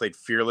think he played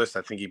fearless.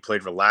 I think he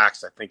played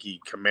relaxed. I think he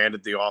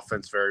commanded the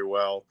offense very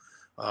well.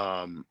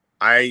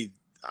 I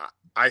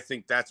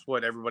think that's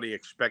what everybody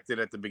expected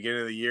at the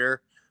beginning of the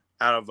year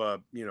out of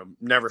a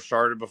never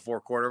started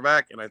before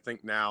quarterback, and I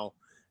think now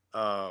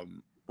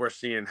we're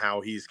seeing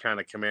how he's kind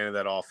of commanded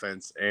that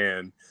offense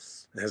and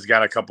has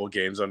got a couple of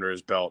games under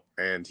his belt,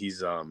 and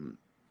he's I'm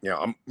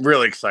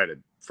really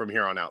excited from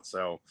here on out.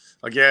 So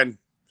again,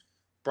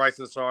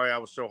 Bryson, sorry I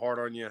was so hard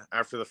on you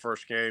after the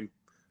first game.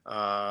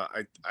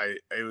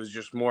 It was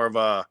just more of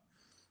a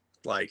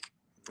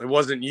it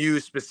wasn't you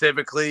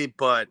specifically,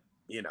 but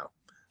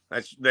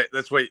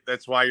that's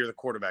why you're the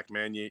quarterback,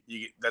 man.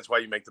 That's why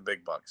you make the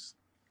big bucks.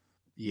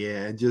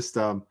 Yeah, and just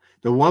the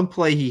one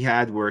play he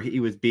had where he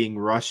was being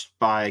rushed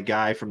by a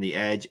guy from the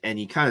edge and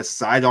he kind of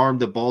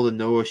sidearmed the ball to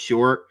Noah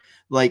Short.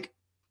 I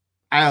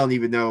don't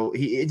even know.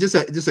 Just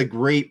a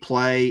great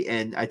play,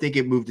 and I think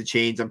it moved the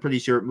chains. I'm pretty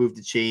sure it moved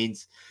the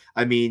chains.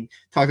 I mean,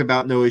 talking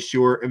about Noah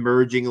Short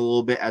emerging a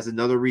little bit as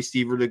another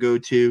receiver to go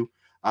to.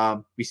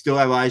 We still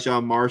have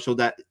Elijah Marshall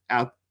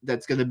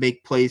that's going to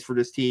make plays for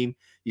this team.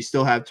 You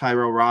still have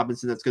Tyrell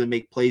Robinson that's going to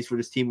make plays for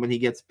this team when he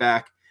gets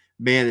back.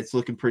 Man, it's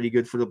looking pretty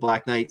good for the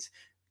Black Knights.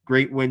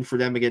 Great win for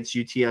them against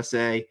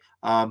UTSA.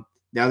 Now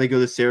they go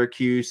to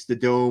Syracuse, the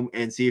Dome,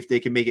 and see if they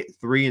can make it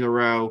 3 in a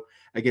row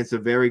against a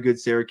very good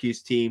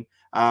Syracuse team.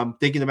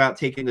 Thinking about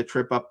taking the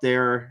trip up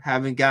there.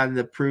 Haven't gotten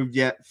approved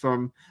yet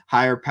from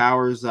higher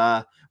powers.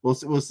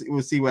 We'll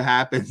see what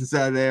happens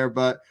there.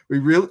 But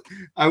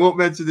I won't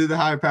mention who the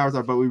higher powers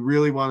are, but we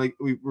really want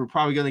to. We're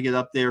probably going to get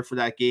up there for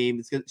that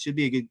game. It should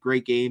be a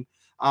great game.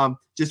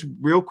 Just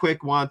real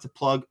quick, wanted to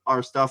plug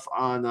our stuff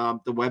on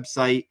the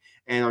website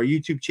and our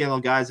YouTube channel,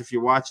 guys. If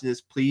you're watching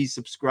this, please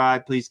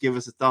subscribe. Please give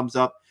us a thumbs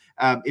up.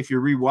 If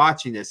you're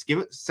rewatching this,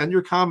 send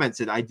your comments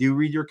in. I do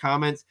read your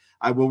comments.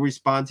 I will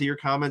respond to your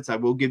comments. I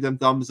will give them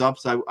thumbs up.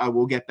 So I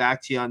will get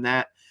back to you on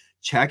that.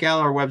 Check out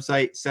our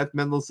website. Seth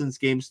Mendelson's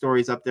game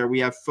stories up there.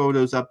 We have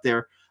photos up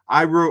there.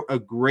 I wrote a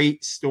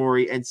great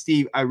story. And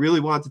Steve, I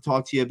really wanted to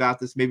talk to you about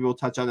this. Maybe we'll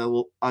touch on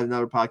on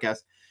another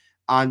podcast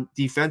on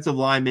defensive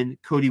lineman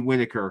Cody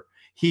Winokur.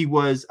 He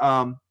was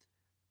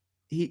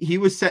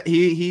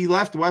he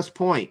left West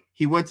Point.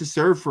 He went to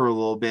serve for a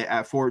little bit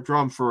at Fort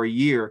Drum for a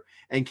year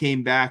and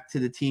came back to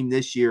the team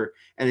this year.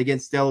 And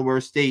against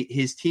Delaware State,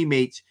 his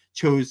teammates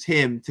chose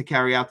him to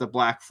carry out the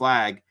black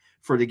flag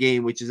for the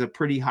game, which is a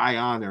pretty high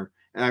honor.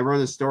 And I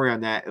wrote a story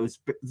on that. It was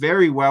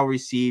very well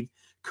received.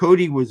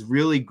 Cody was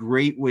really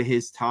great with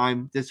his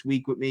time this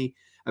week with me,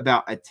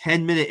 about a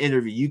 10-minute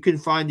interview. You can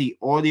find the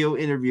audio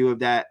interview of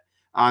that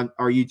on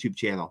our YouTube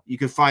channel. You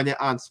can find it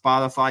on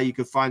Spotify. You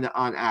can find it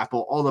on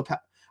Apple, all the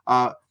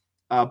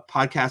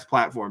podcast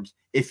platforms.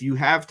 If you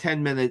have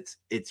 10 minutes,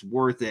 it's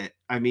worth it.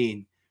 I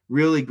mean,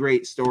 really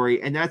great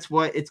story. And that's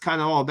what it's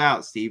kind of all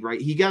about, Steve,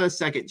 right? He got a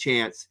second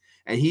chance,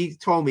 and he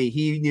told me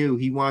he knew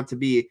he wanted to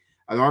be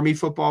an Army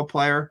football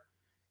player.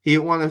 He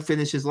didn't want to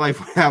finish his life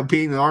without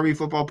being an Army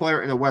football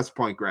player and a West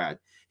Point grad.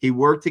 He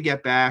worked to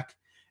get back,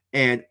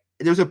 and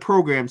there's a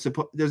program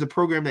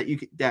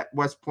that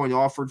West Point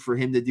offered for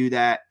him to do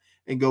that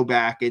and go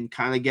back and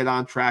kind of get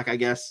on track, I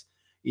guess,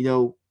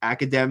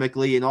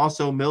 academically and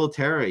also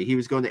military. He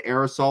was going to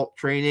air assault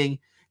training.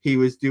 He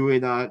was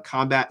doing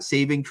combat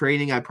saving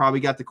training. I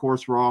probably got the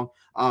course wrong.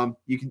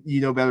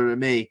 You know better than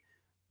me,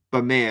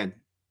 but man,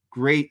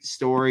 great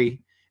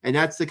story. And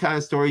that's the kind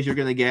of stories you're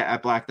going to get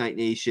at Black Knight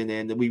Nation.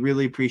 And we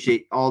really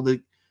appreciate all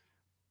the,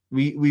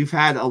 we've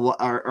had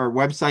our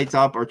websites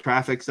up, our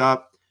traffic's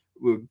up.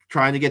 We're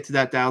trying to get to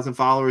that 1,000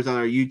 followers on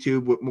our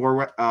YouTube with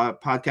more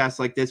podcasts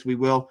like this. We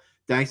will.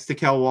 Thanks to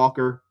Kel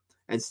Walker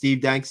and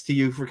Steve. Thanks to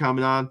you for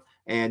coming on.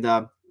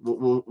 And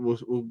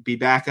we'll be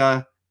back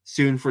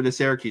soon for the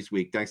Syracuse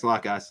week. Thanks a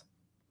lot, guys.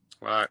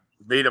 All right.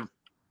 Beat them.